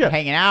month on the the ship, ship.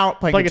 hanging out,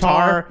 playing Play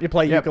guitar. guitar. You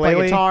play Play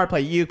ukulele. guitar,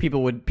 play uke.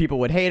 People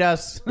would hate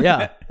us.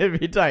 Yeah. It'd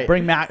be tight.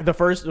 Bring Mac the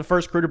first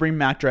crew to bring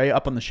Mac Dre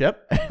up on the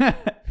ship.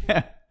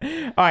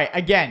 All right,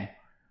 again,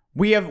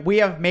 we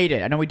have made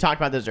it. I know we talked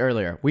about this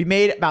earlier. We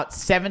made about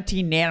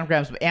 17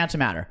 nanograms of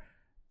antimatter.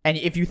 And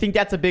if you think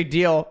that's a big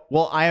deal,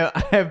 well, I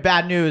have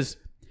bad news.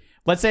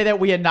 Let's say that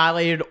we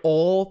annihilated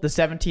all the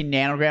 17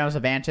 nanograms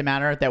of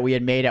antimatter that we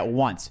had made at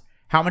once.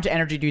 How much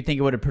energy do you think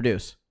it would have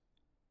produced?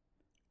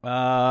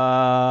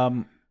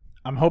 I'm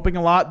hoping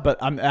a lot,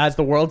 but as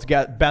the world's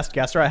best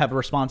guesser, I have a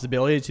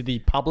responsibility to the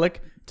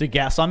public to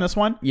guess on this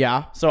one.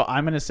 Yeah. So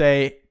I'm going to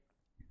say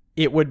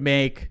it would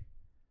make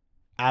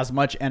as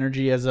much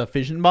energy as a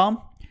fission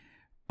bomb.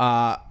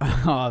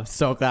 I'm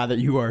so glad that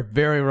you are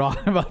very wrong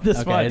about this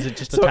Okay, one. is it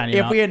just a so tiny if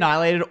amount? we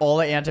annihilated all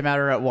the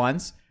antimatter at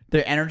once,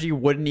 the energy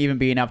wouldn't even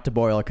be enough to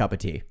boil a cup of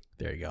tea.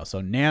 There you go.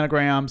 So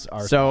nanograms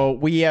are So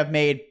we have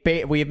made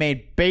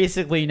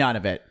basically none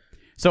of it.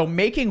 So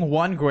making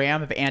 1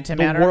 gram of the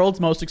antimatter,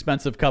 world's most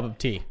expensive cup of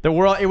tea. it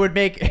would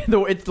make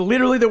it's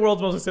literally the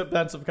world's most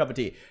expensive cup of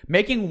tea.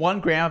 Making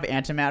 1 gram of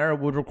antimatter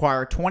would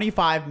require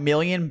 25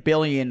 million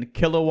billion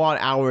kilowatt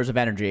hours of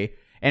energy,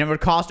 and it would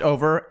cost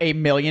over $1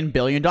 million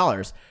billion.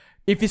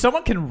 If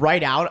someone can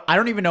write out, I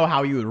don't even know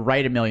how you would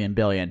write $1 million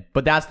billion,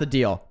 but that's the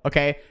deal.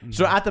 Okay,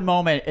 so at the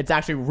moment, it's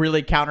actually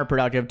really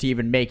counterproductive to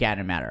even make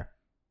antimatter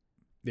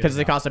because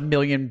it costs $1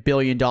 million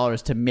billion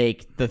to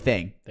make the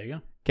thing. There you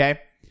go. Okay.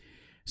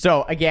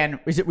 So again,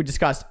 we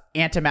discussed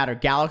antimatter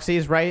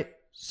galaxies, right?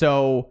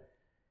 So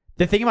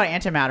the thing about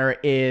antimatter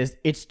is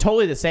it's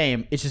totally the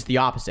same. It's just the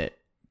opposite.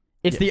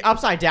 It's the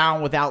upside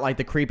down without like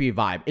the creepy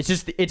vibe. It's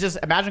just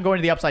imagine going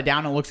to the upside down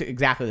and it looks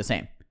exactly the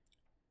same.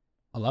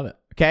 I love it.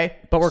 Okay.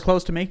 But we're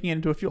close to making it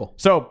into a fuel.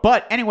 So,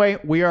 but anyway,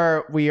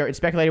 it's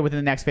speculated within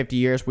the next 50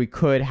 years, we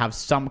could have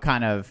some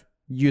kind of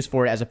use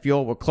for it as a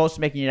fuel. We're close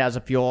to making it as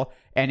a fuel,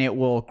 and it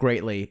will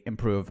greatly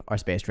improve our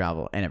space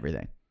travel and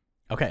everything.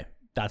 Okay.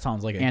 That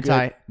sounds like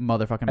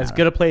Motherfucking as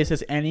good a place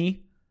as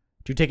any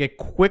to take a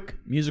quick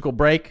musical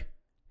break.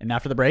 And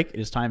after the break, it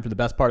is time for the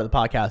best part of the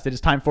podcast. It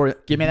is time for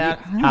Give me that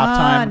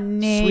halftime,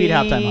 sweet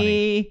halftime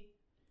honey.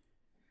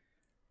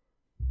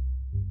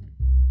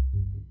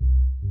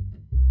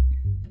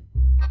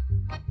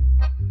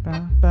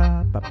 Ba,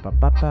 ba, ba, ba,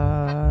 ba, ba.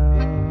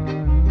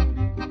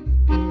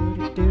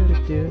 Do, do, do,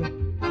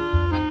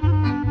 do.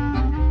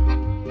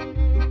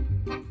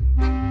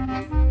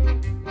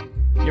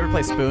 You ever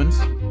play spoons?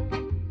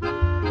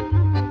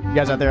 You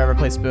guys out there ever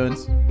play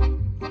spoons?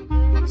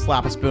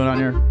 Slap a spoon on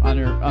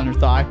your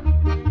thigh.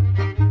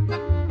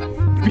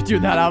 We do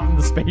that out in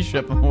the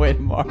spaceship on the way to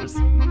Mars.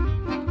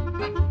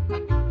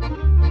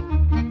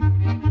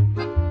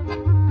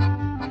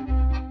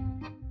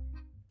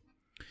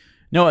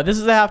 Noah, this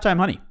is the halftime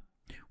honey,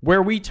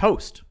 where we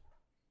toast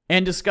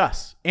and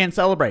discuss and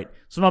celebrate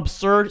some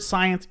absurd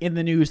science in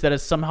the news that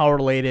is somehow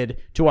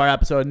related to our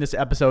episode. And this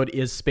episode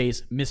is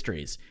Space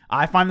Mysteries.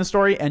 I find the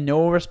story and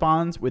Noah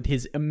responds with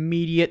his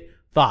immediate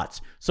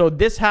thoughts. So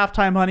this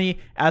halftime honey,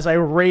 as I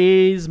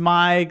raise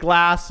my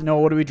glass,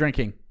 Noah, what are we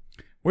drinking?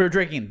 We're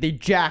drinking the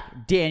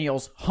Jack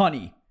Daniels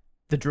Honey,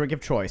 the drink of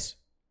choice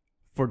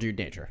for Dude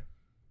Nature.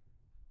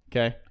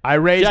 Okay. I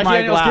raise Jack my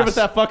Daniels, glass give us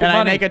that fucking and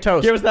money. I make a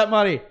toast. Give us that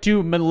money.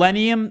 To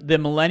the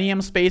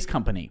Millennium Space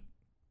Company,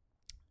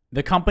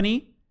 the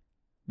company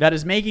that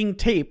is making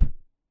tape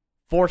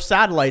for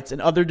satellites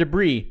and other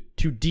debris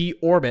to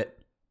deorbit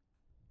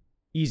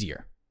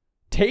easier.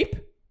 Tape?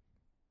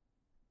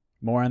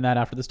 More on that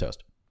after this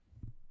toast.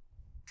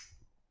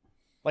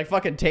 Like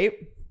fucking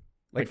tape?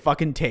 Like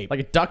fucking tape. Like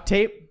a duct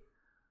tape?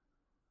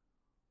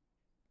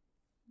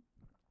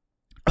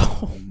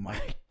 oh my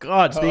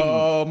god! Speaking.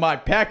 Oh, my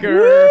pecker.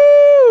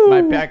 Woo!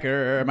 My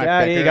pecker. My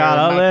Daddy pecker.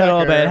 got a my little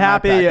pecker, bit my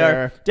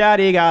happier. pecker.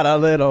 Daddy got a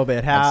little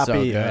bit That's so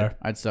happier. good.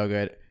 That's so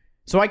good.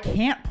 So I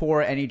can't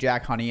pour any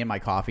Jack Honey in my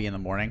coffee in the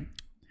morning.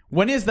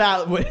 When is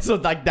that? So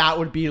like that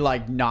would be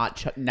like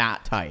not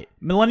tight.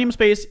 Millennium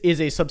Space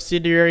is a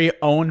subsidiary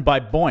owned by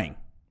Boeing,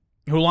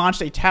 who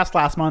launched a test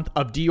last month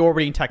of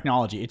deorbiting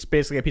technology. It's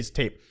basically a piece of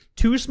tape.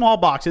 2 small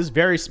boxes,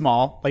 very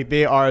small, like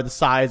they are the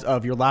size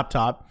of your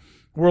laptop,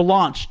 were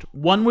launched.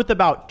 One with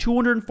about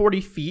 240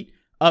 feet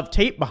of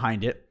tape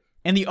behind it,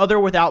 and the other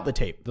without the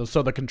tape,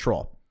 so the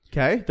control.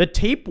 Okay. The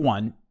tape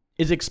one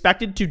is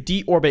expected to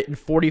deorbit in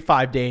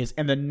 45 days,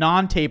 and the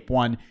non-tape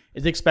one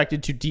is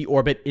expected to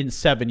deorbit in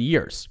 7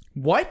 years.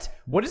 What?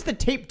 What does the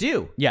tape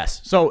do?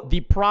 Yes. So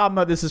the problem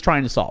that this is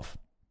trying to solve.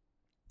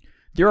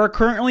 There are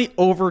currently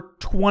over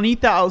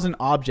 20,000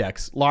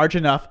 objects large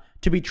enough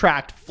to be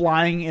tracked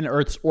flying in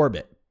Earth's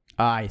orbit.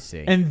 I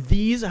see. And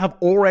these have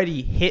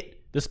already hit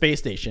the space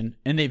station,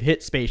 and they've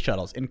hit space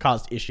shuttles and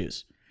caused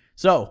issues.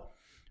 So,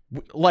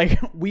 like,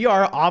 we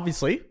are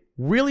obviously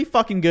really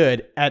fucking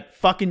good at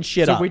fucking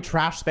shit so up. we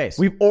trash space.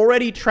 We've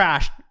already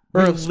trashed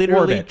Earth's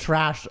literally orbit.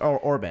 trashed our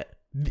orbit.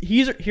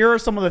 Here are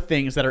some of the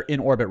things that are in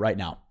orbit right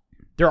now.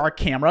 There are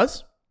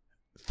cameras,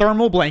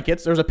 thermal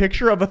blankets. There's a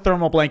picture of a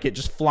thermal blanket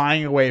just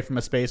flying away from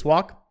a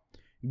spacewalk.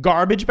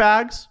 Garbage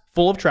bags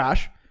full of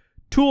trash.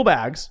 Tool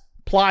bags,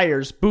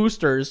 pliers,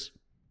 boosters,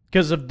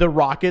 because of the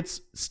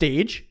rocket's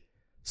stage.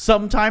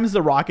 Sometimes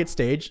the rocket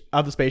stage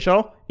of the space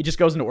shuttle, it just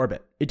goes into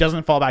orbit. It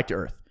doesn't fall back to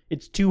Earth.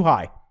 It's too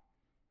high.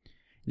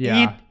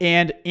 Yeah.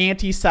 And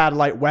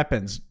anti-satellite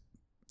weapons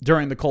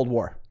during the Cold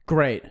War.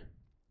 Great.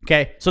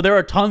 Okay, so there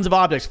are tons of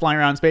objects flying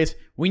around in space.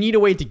 We need a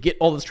way to get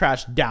all this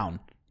trash down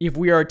if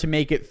we are to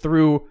make it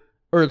through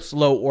Earth's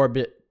low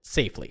orbit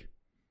safely.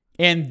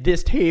 And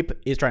this tape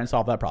is trying to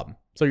solve that problem.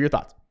 So your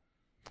thoughts?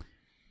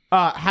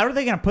 How are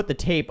they going to put the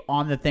tape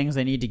on the things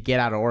they need to get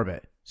out of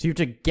orbit? So you have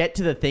to get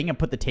to the thing and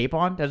put the tape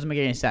on? That doesn't make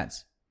any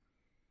sense.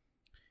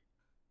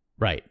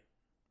 Right.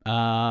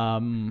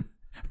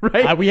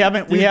 Right? We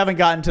haven't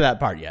gotten to that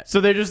part yet.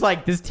 So they're just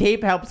like, this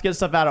tape helps get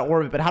stuff out of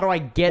orbit, but how do I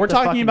get We're the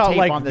talking fucking about tape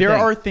like on the there thing?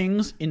 are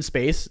things in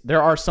space.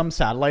 There are some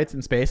satellites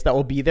in space that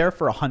will be there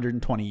for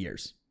 120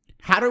 years.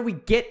 How do we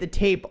get the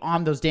tape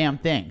on those damn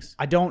things?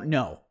 I don't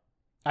know.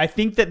 I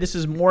think that this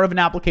is more of an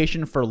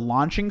application for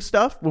launching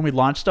stuff. When we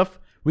launch stuff,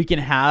 we can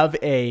have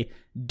a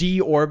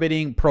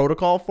deorbiting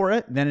protocol for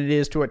it than it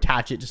is to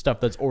attach it to stuff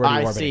that's already I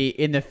orbiting. see.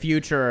 In the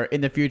future,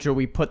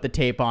 we put the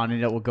tape on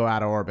and it will go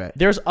out of orbit.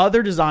 There's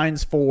other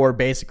designs for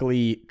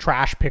basically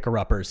trash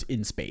picker-uppers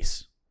in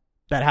space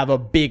that have a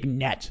big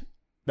net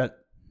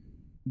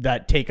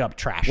that take up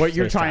trash. What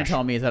you're space trying trash. to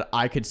tell me is that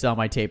I could sell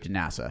my tape to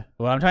NASA.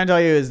 What I'm trying to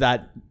tell you is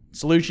that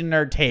Solution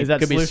Nerd tape Is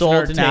that could be Solution sold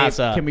Nerd to tape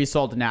NASA. Can be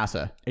sold to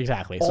NASA.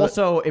 Exactly. So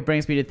Also, it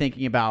brings me to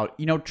thinking about,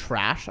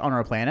 trash on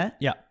our planet.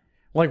 yeah.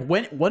 Like,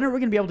 when are we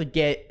going to be able to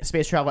get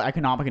space travel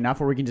economic enough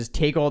where we can just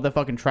take all the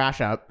fucking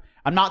trash out?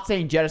 I'm not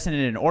saying jettison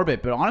it in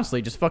orbit, but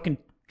honestly, just fucking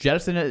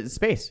jettison it in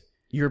space.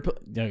 You're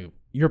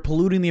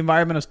polluting the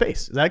environment of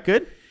space. Is that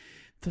good?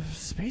 The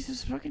space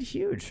is fucking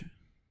huge.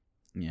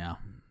 Yeah.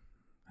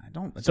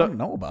 I don't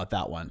know about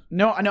that one.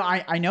 No,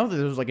 I know that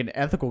there's like an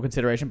ethical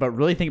consideration, but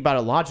really think about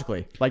it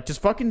logically. Like,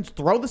 just fucking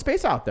throw the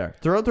space out there.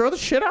 Throw the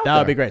shit out That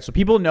there. would be great. So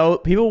people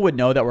would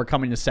know that we're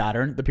coming to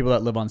Saturn, the people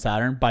that live on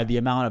Saturn, by the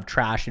amount of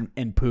trash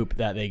and poop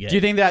that they get. Do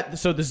you think that,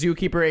 so the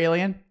zookeeper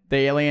alien, the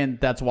alien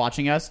that's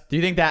watching us, do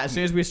you think that as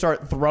soon as we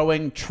start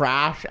throwing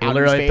trash out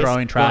literally in space,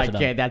 throwing trash we're at like,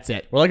 them. okay, that's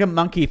it. We're like a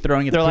monkey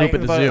throwing its They're poop like,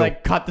 at the zoo.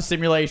 like, cut the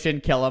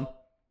simulation, kill them.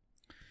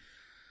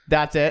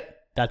 That's it?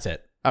 That's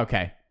it.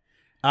 Okay.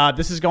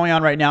 This is going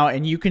on right now,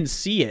 and you can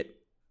see it.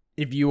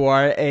 If you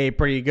are a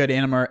pretty good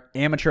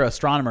amateur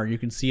astronomer, you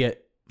can see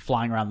it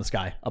flying around the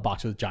sky, a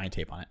box with giant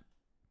tape on it.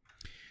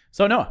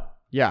 So, Noah,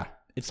 Yeah.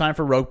 it's time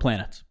for rogue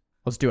planets.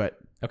 Let's do it.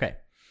 Okay.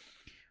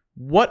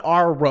 What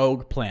are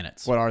rogue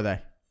planets? What are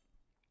they?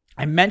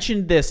 I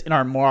mentioned this in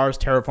our Mars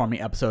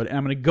terraforming episode, and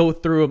I'm going to go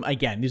through them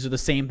again. These are the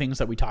same things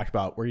that we talked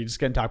about. We're just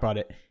going to talk about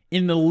it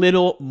in a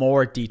little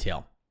more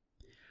detail.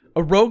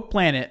 A rogue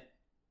planet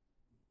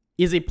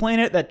is a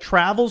planet that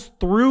travels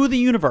through the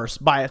universe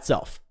by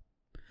itself.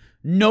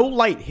 No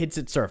light hits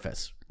its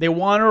surface. They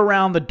wander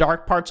around the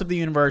dark parts of the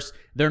universe.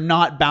 They're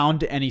not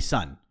bound to any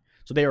sun.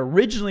 So they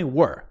originally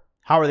were.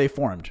 How are they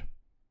formed?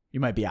 You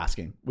might be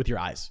asking with your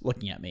eyes,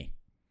 looking at me,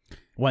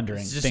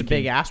 wondering. It's just thinking, a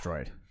big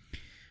asteroid.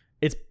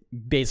 It's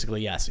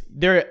basically, yes.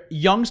 They're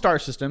young star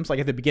systems, like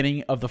at the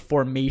beginning of the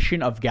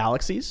formation of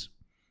galaxies.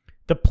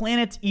 The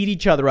planets eat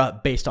each other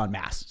up based on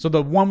mass. So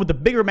the one with the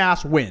bigger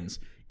mass wins.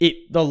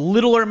 The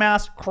littler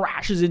mass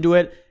crashes into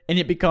it, and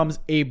it becomes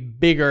a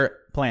bigger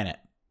planet.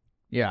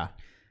 Yeah.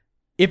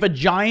 If a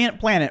giant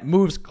planet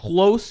moves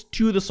close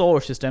to the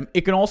solar system,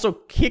 it can also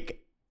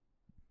kick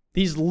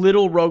these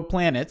little rogue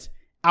planets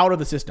out of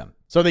the system.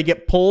 So they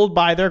get pulled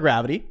by their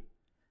gravity,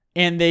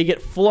 and they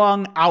get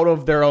flung out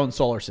of their own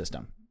solar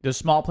system. There's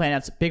small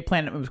planets. Big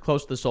planet moves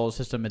close to the solar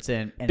system it's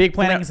in, and Big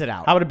planet flings it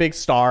out. How about a big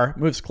star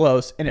moves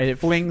close and it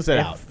flings it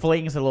out?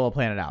 Flings a little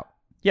planet out.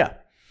 Yeah.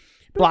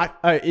 Black.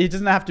 It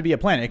doesn't have to be a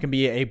planet. It can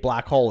be a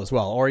black hole as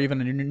well, or even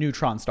a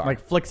neutron star.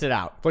 Like flicks it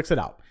out. Flicks it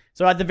out.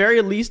 So at the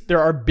very least,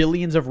 there are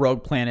billions of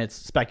rogue planets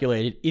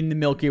speculated in the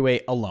Milky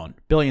Way alone.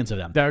 Billions of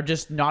them. They're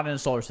just not in a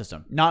solar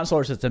system. Not in a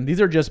solar system.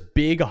 These are just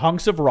big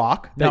hunks of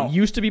rock that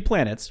used to be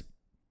planets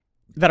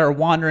that are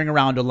wandering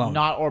around alone.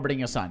 Not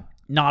orbiting a sun.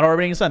 Not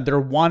orbiting a sun. They're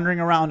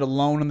wandering around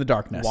alone in the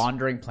darkness.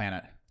 Wandering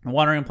planet.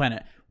 Wandering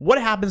planet. What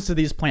happens to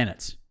these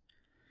planets?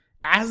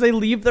 As they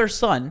leave their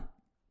sun,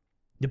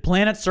 the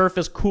planet's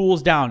surface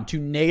cools down to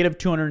negative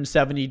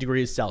 270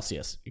 degrees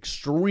Celsius.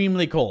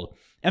 Extremely cold.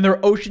 And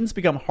their oceans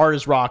become hard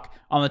as rock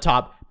on the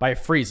top by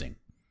freezing.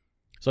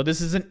 So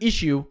this is an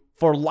issue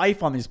for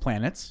life on these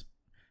planets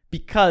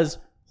because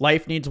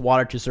life needs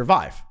water to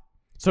survive.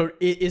 So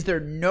is there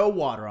no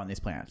water on these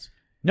planets?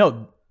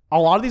 No, a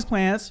lot of these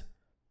planets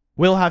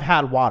will have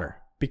had water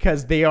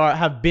because they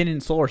have been in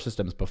solar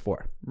systems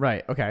before.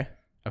 Right. Okay.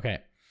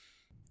 Okay.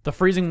 The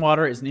freezing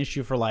water is an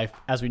issue for life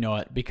as we know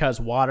it because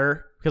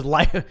water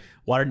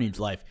needs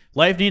life.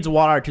 Life needs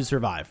water to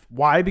survive.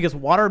 Why? Because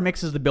water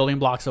mixes the building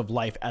blocks of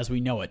life as we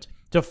know it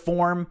to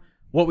form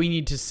what we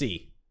need to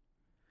see.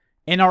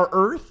 And our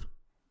Earth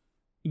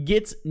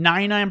gets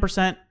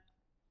 99%,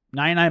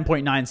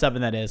 99.97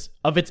 that is,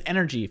 of its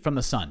energy from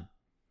the sun.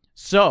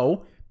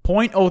 So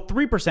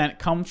 0.03%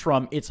 comes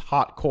from its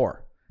hot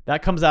core.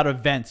 That comes out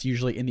of vents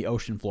usually in the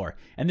ocean floor.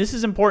 And this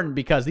is important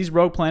because these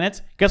rogue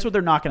planets, guess what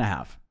they're not going to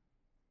have?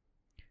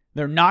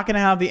 They're not going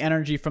to have the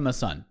energy from the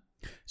sun.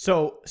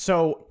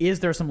 So is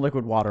there some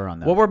liquid water on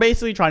them? What we're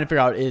basically trying to figure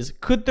out is,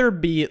 could there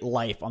be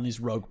life on these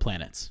rogue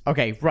planets?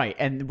 Okay, right.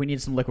 And we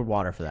need some liquid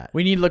water for that.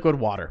 We need liquid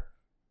water.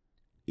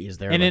 Is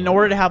there? And in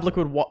order to have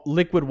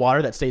liquid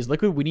water that stays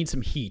liquid, we need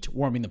some heat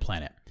warming the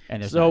planet.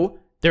 And so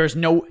there's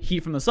no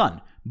heat from the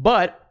sun.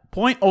 But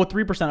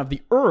 0.03% of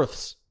the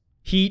Earth's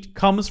heat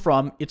comes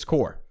from its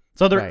core.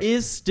 So there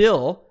is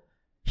still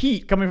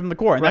heat coming from the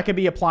core, and that could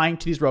be applying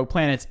to these rogue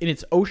planets in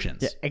its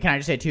oceans. Yeah. And can I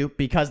just say too,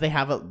 because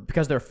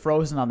they're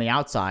frozen on the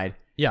outside,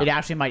 it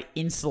actually might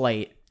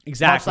insulate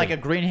much like a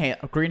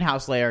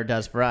greenhouse layer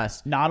does for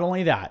us. Not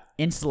only that,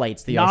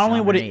 insulates the not ocean.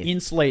 only would underneath. it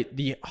insulate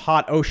the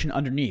hot ocean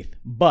underneath,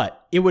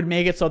 but it would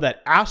make it so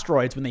that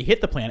asteroids, when they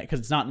hit the planet,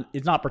 because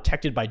it's not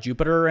protected by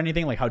Jupiter or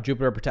anything like how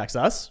Jupiter protects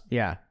us.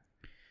 Yeah.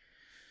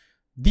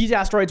 These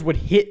asteroids would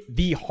hit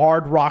the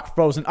hard rock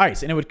frozen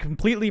ice, and it would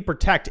completely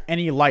protect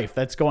any life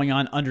that's going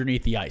on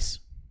underneath the ice,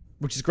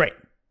 which is great.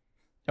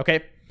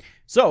 Okay?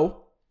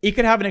 So, it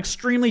could have an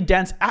extremely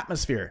dense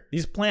atmosphere,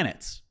 these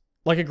planets,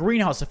 like a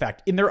greenhouse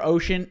effect in their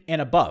ocean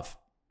and above.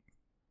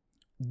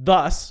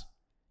 Thus,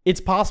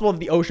 it's possible that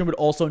the ocean would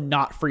also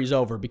not freeze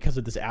over because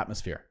of this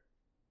atmosphere.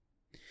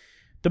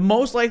 The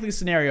most likely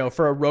scenario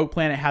for a rogue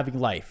planet having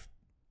life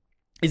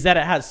is that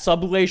it has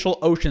subglacial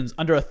oceans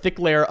under a thick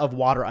layer of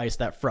water ice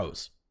that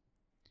froze.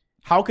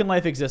 How can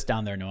life exist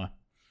down there, Noah?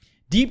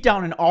 Deep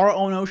down in our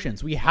own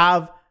oceans, we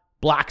have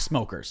black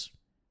smokers.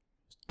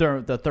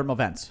 The thermal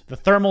vents. The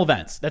thermal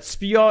vents that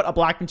spew out a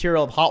black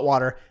material of hot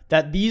water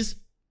that these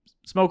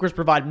smokers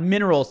provide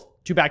minerals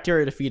to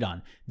bacteria to feed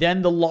on.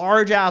 Then the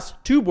large-ass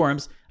tube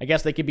worms, I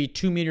guess they could be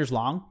 2 meters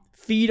long,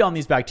 feed on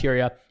these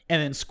bacteria,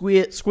 and then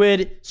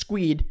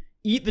squid,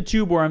 eat the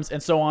tube worms,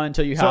 and so on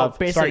until you have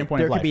starting point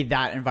there of life. could be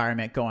that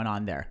environment going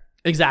on there.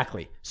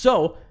 Exactly.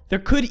 So there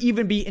could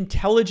even be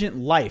intelligent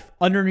life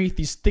underneath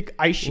these thick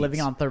ice sheets.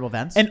 Living on thermal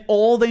vents. And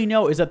all they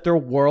know is that their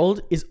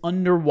world is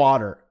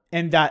underwater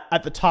and that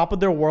at the top of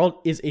their world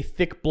is a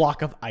thick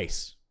block of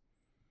ice.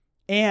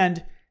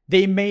 And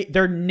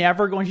they're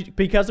never going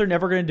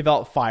to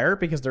develop fire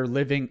because they're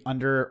living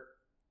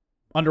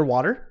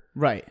underwater.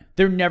 Right.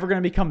 They're never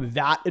going to become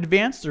that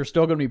advanced. They're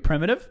still going to be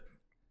primitive.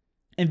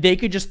 And they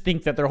could just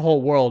think that their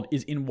whole world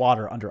is in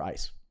water under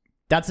ice.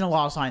 That's in a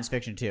lot of science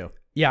fiction too.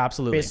 Yeah,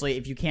 absolutely. Basically,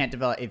 if you can't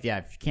develop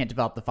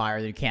the fire,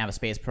 then you can't have a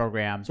space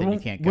program. Then you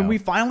can't go. When we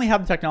finally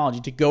have the technology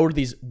to go to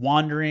these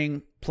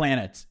wandering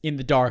planets in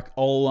the dark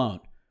all alone,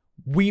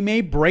 we may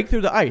break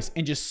through the ice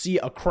and just see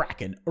a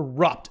kraken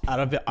erupt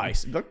out of the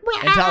ice.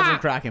 Intelligent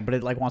kraken, but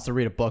it wants to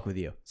read a book with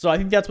you. So I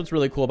think that's what's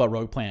really cool about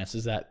rogue planets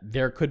is that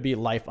there could be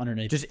life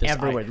underneath. Just this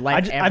everywhere. ice.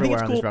 Life everywhere I think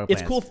it's on cool. these rogue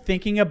planets. It's cool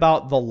thinking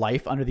about the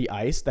life under the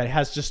ice that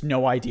has just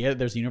no idea that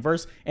there's a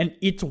universe, and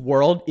its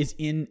world is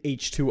in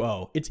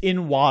H2O. It's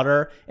in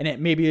water, and it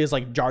maybe is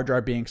like Jar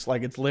Jar Binks,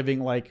 like it's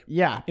living like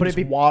but in it'd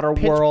be water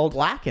pitch world.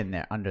 Black in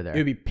there under there. It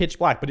would be pitch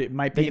black, but it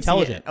might be They can see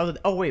intelligent.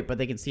 it. Oh wait, but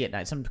they can see at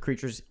night. Some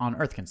creatures on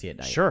Earth can see at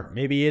night. Sure,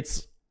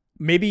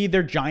 maybe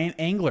they're giant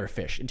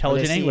anglerfish,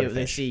 intelligent anglerfish.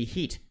 They see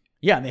heat.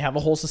 Yeah, and they have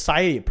a whole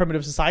society,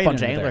 primitive society.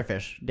 Bunch of under there.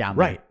 anglerfish down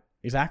there. Right,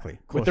 exactly.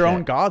 Cool with their shit.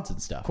 own gods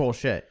and stuff. Cool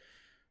shit.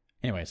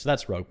 Anyway, so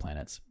that's rogue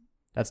planets.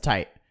 That's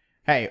tight.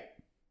 Hey,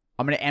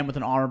 I'm going to end with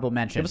an honorable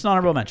mention. Give us an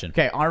honorable mention.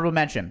 Okay, honorable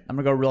mention. I'm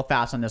going to go real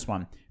fast on this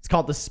one. It's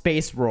called the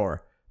space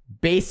roar.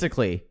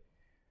 Basically,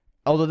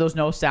 although there's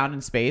no sound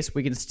in space,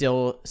 we can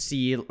still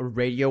see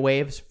radio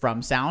waves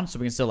from sound. So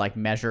we can still like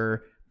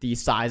measure the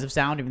size of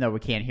sound, even though we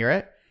can't hear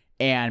it.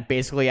 and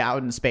basically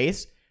out in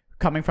space,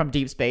 coming from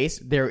deep space,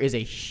 there is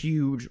a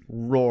huge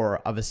roar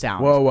of a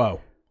sound.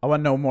 Whoa. I want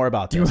to know more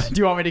about this. Do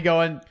you want me to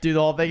go and do the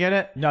whole thing in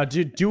it? No,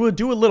 do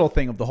a little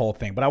thing of the whole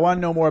thing, but I want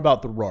to know more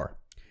about the roar.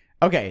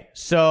 Okay,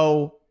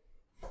 so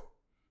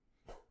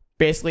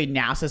basically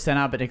NASA sent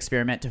up an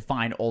experiment to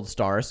find old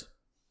stars.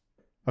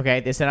 Okay,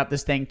 they set up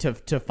this thing to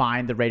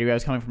find the radio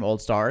waves coming from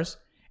old stars.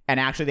 And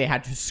actually, they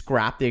had to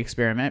scrap the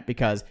experiment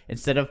because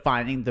instead of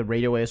finding the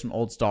radio waves from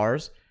old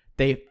stars,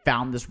 they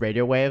found this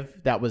radio wave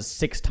that was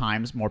 6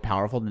 times more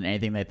powerful than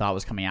anything they thought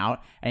was coming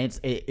out. And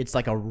it's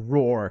like a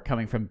roar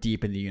coming from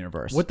deep in the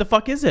universe. What the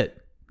fuck is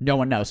it? No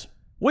one knows.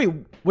 Wait,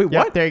 Yep,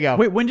 what? there you go.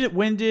 Wait,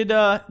 when did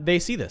they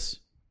see this?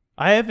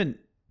 I didn't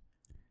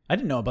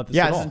know about this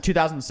Yeah, at it's all. in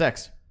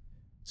 2006.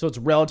 So it's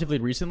relatively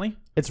recently?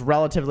 It's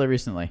relatively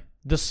recently.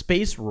 The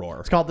space roar.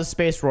 It's called the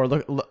space roar.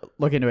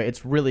 Look into it.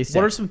 It's really sick.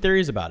 What are some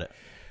theories about it?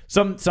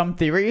 Some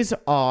theories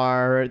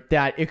are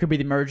that it could be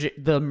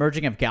the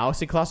merging of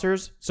galaxy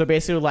clusters. So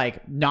basically,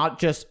 like not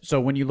just so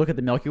when you look at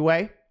the Milky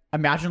Way,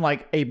 imagine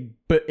like a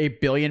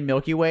billion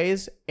Milky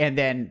Ways, and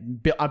then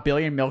a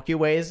billion Milky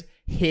Ways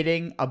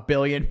hitting a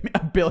billion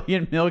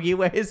Milky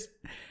Ways,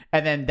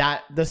 and then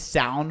the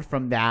sound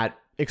from that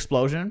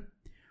explosion.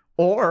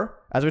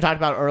 Or as we talked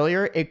about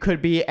earlier, it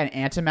could be an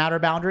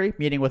antimatter boundary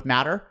meeting with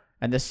matter,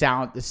 and the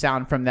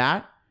sound from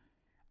that.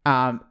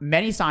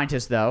 Many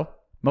scientists, though,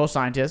 most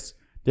scientists,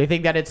 they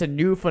think that it's a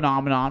new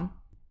phenomenon,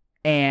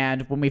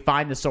 and when we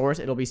find the source,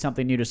 it'll be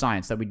something new to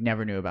science that we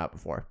never knew about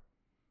before.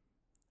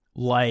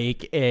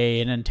 Like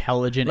an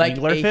intelligent Like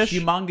anglerfish? a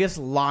humongous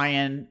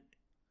lion,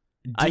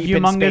 A deep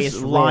in humongous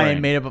space lion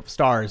roaring. made up of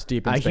stars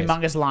deep in A space.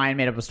 humongous lion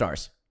made up of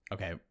stars.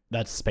 Okay,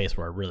 that's space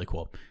roar. Really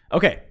cool.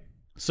 Okay,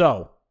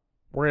 so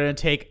we're going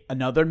to take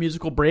another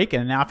musical break,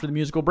 and then after the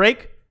musical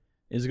break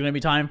is going to be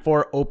time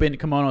for Open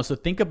Kimono. So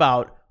think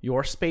about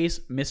your space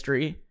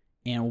mystery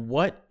and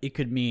what it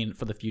could mean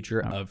for the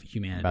future of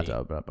humanity. About to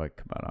open up a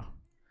kimono.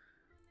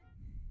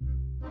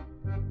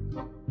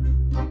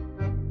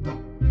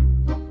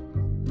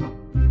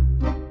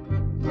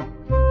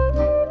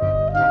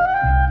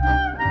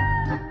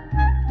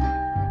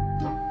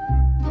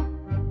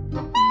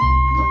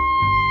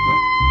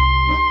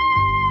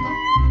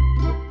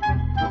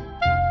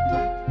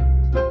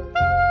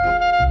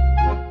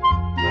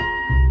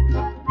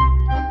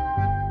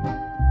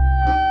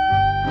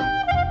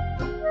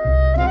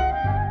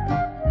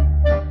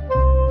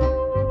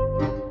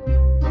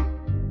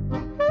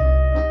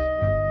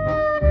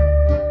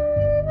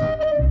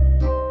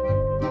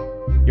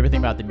 You ever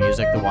think about the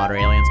music the water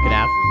aliens could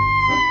have?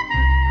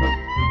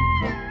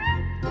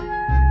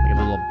 Like a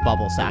little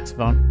bubble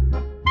saxophone.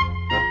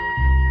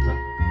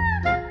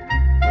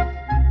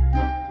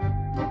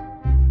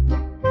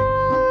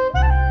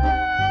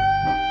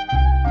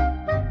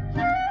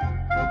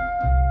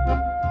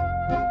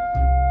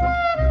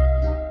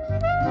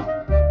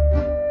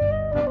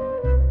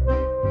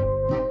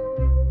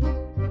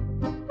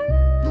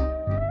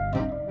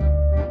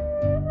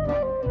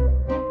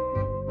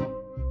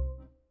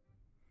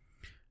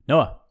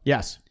 Noah,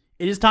 Yes.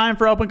 it is time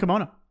for Open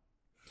Kimono.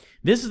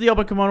 This is the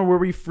Open Kimono where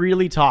we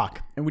freely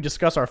talk and we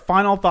discuss our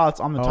final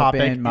thoughts on the Open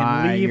topic and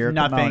leave your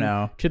nothing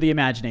kimono. to the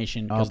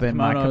imagination. Because the Open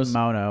my kimonos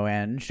kimono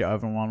and show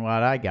everyone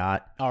what I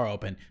got. are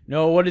open.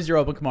 Noah, what is your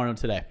Open Kimono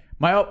today?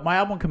 My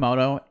open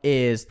kimono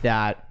is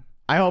that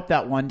I hope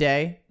that one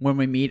day when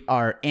we meet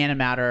our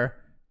antimatter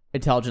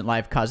intelligent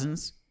life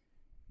cousins,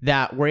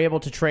 that we're able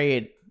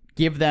to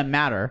give them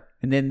matter,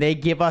 and then they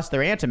give us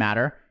their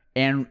antimatter,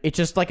 and it's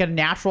just like a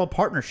natural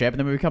partnership, and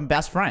then we become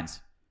best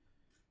friends.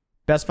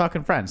 Best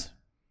fucking friends.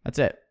 That's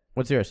it.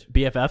 What's yours?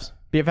 BFFs?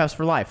 BFFs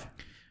for life.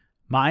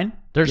 Mine?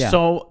 There's Yeah.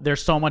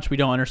 so much we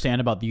don't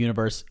understand about the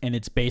universe and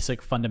its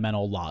basic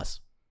fundamental laws.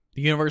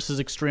 The universe is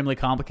extremely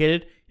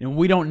complicated, and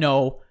we don't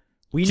know.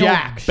 We know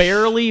Jack.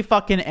 barely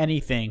fucking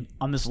anything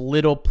on this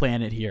little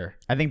planet here.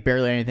 I think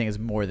barely anything is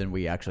more than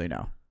we actually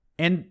know.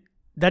 And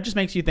that just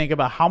makes you think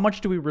about how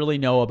much do we really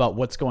know about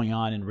what's going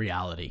on in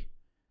reality?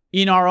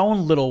 In our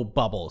own little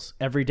bubbles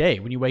every day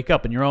when you wake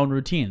up in your own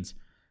routines.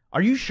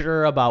 Are you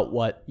sure about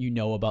what you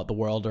know about the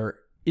world, or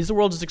is the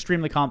world just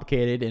extremely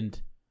complicated and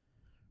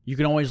you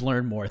can always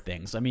learn more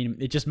things? I mean,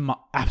 it's just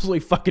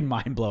absolutely fucking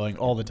mind-blowing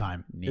all the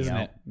time, isn't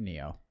it?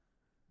 Neo.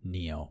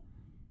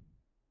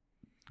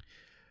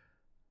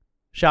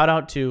 Shout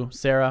out to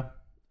Sarah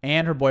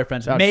and her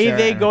boyfriend. Shout out May Sarah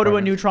they and go her to a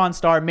boyfriend. neutron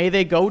star. May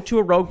they go to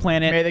a rogue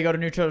planet. May they go to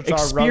neutral star,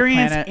 rogue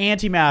experience planet.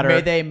 antimatter.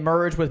 May they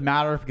merge with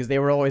matter because they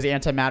were always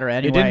antimatter They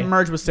anyway. didn't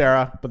merge with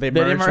Sarah, but they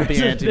They didn't merged with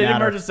the merge, they didn't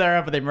merge antimatter. with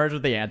Sarah, but they merged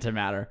with the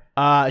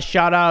antimatter.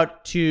 Shout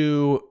out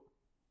to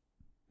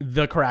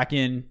the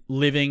Kraken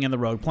living in the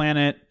rogue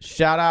planet.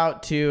 Shout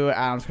out to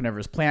Adams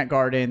Carnivorous Plant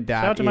Garden.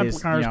 Shout out to my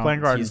Carnivorous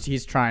Plant Garden.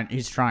 He's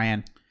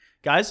trying.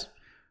 Guys,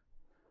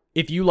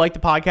 if you like the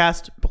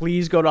podcast,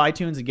 please go to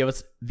iTunes and give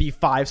us the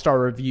 5-star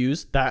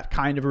reviews. That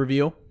kind of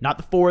review. Not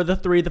the 4, the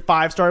 3, the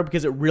 5-star,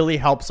 because it really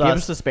helps Give us.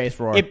 us the space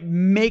roar. It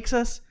makes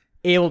us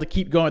able to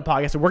keep going with the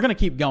podcast. And we're going to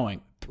keep going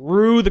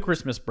through the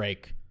Christmas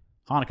break.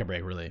 Hanukkah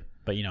break, really.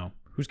 But,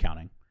 who's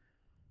counting?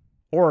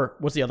 Or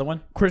what's the other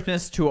one?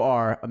 Christmas to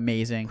our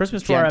amazing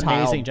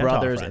Gentile Gentile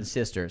brothers friends. and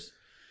sisters.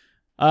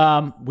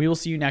 We will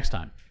see you next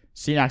time.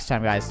 See you next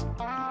time, guys.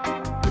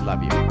 We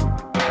love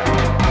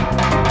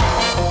you.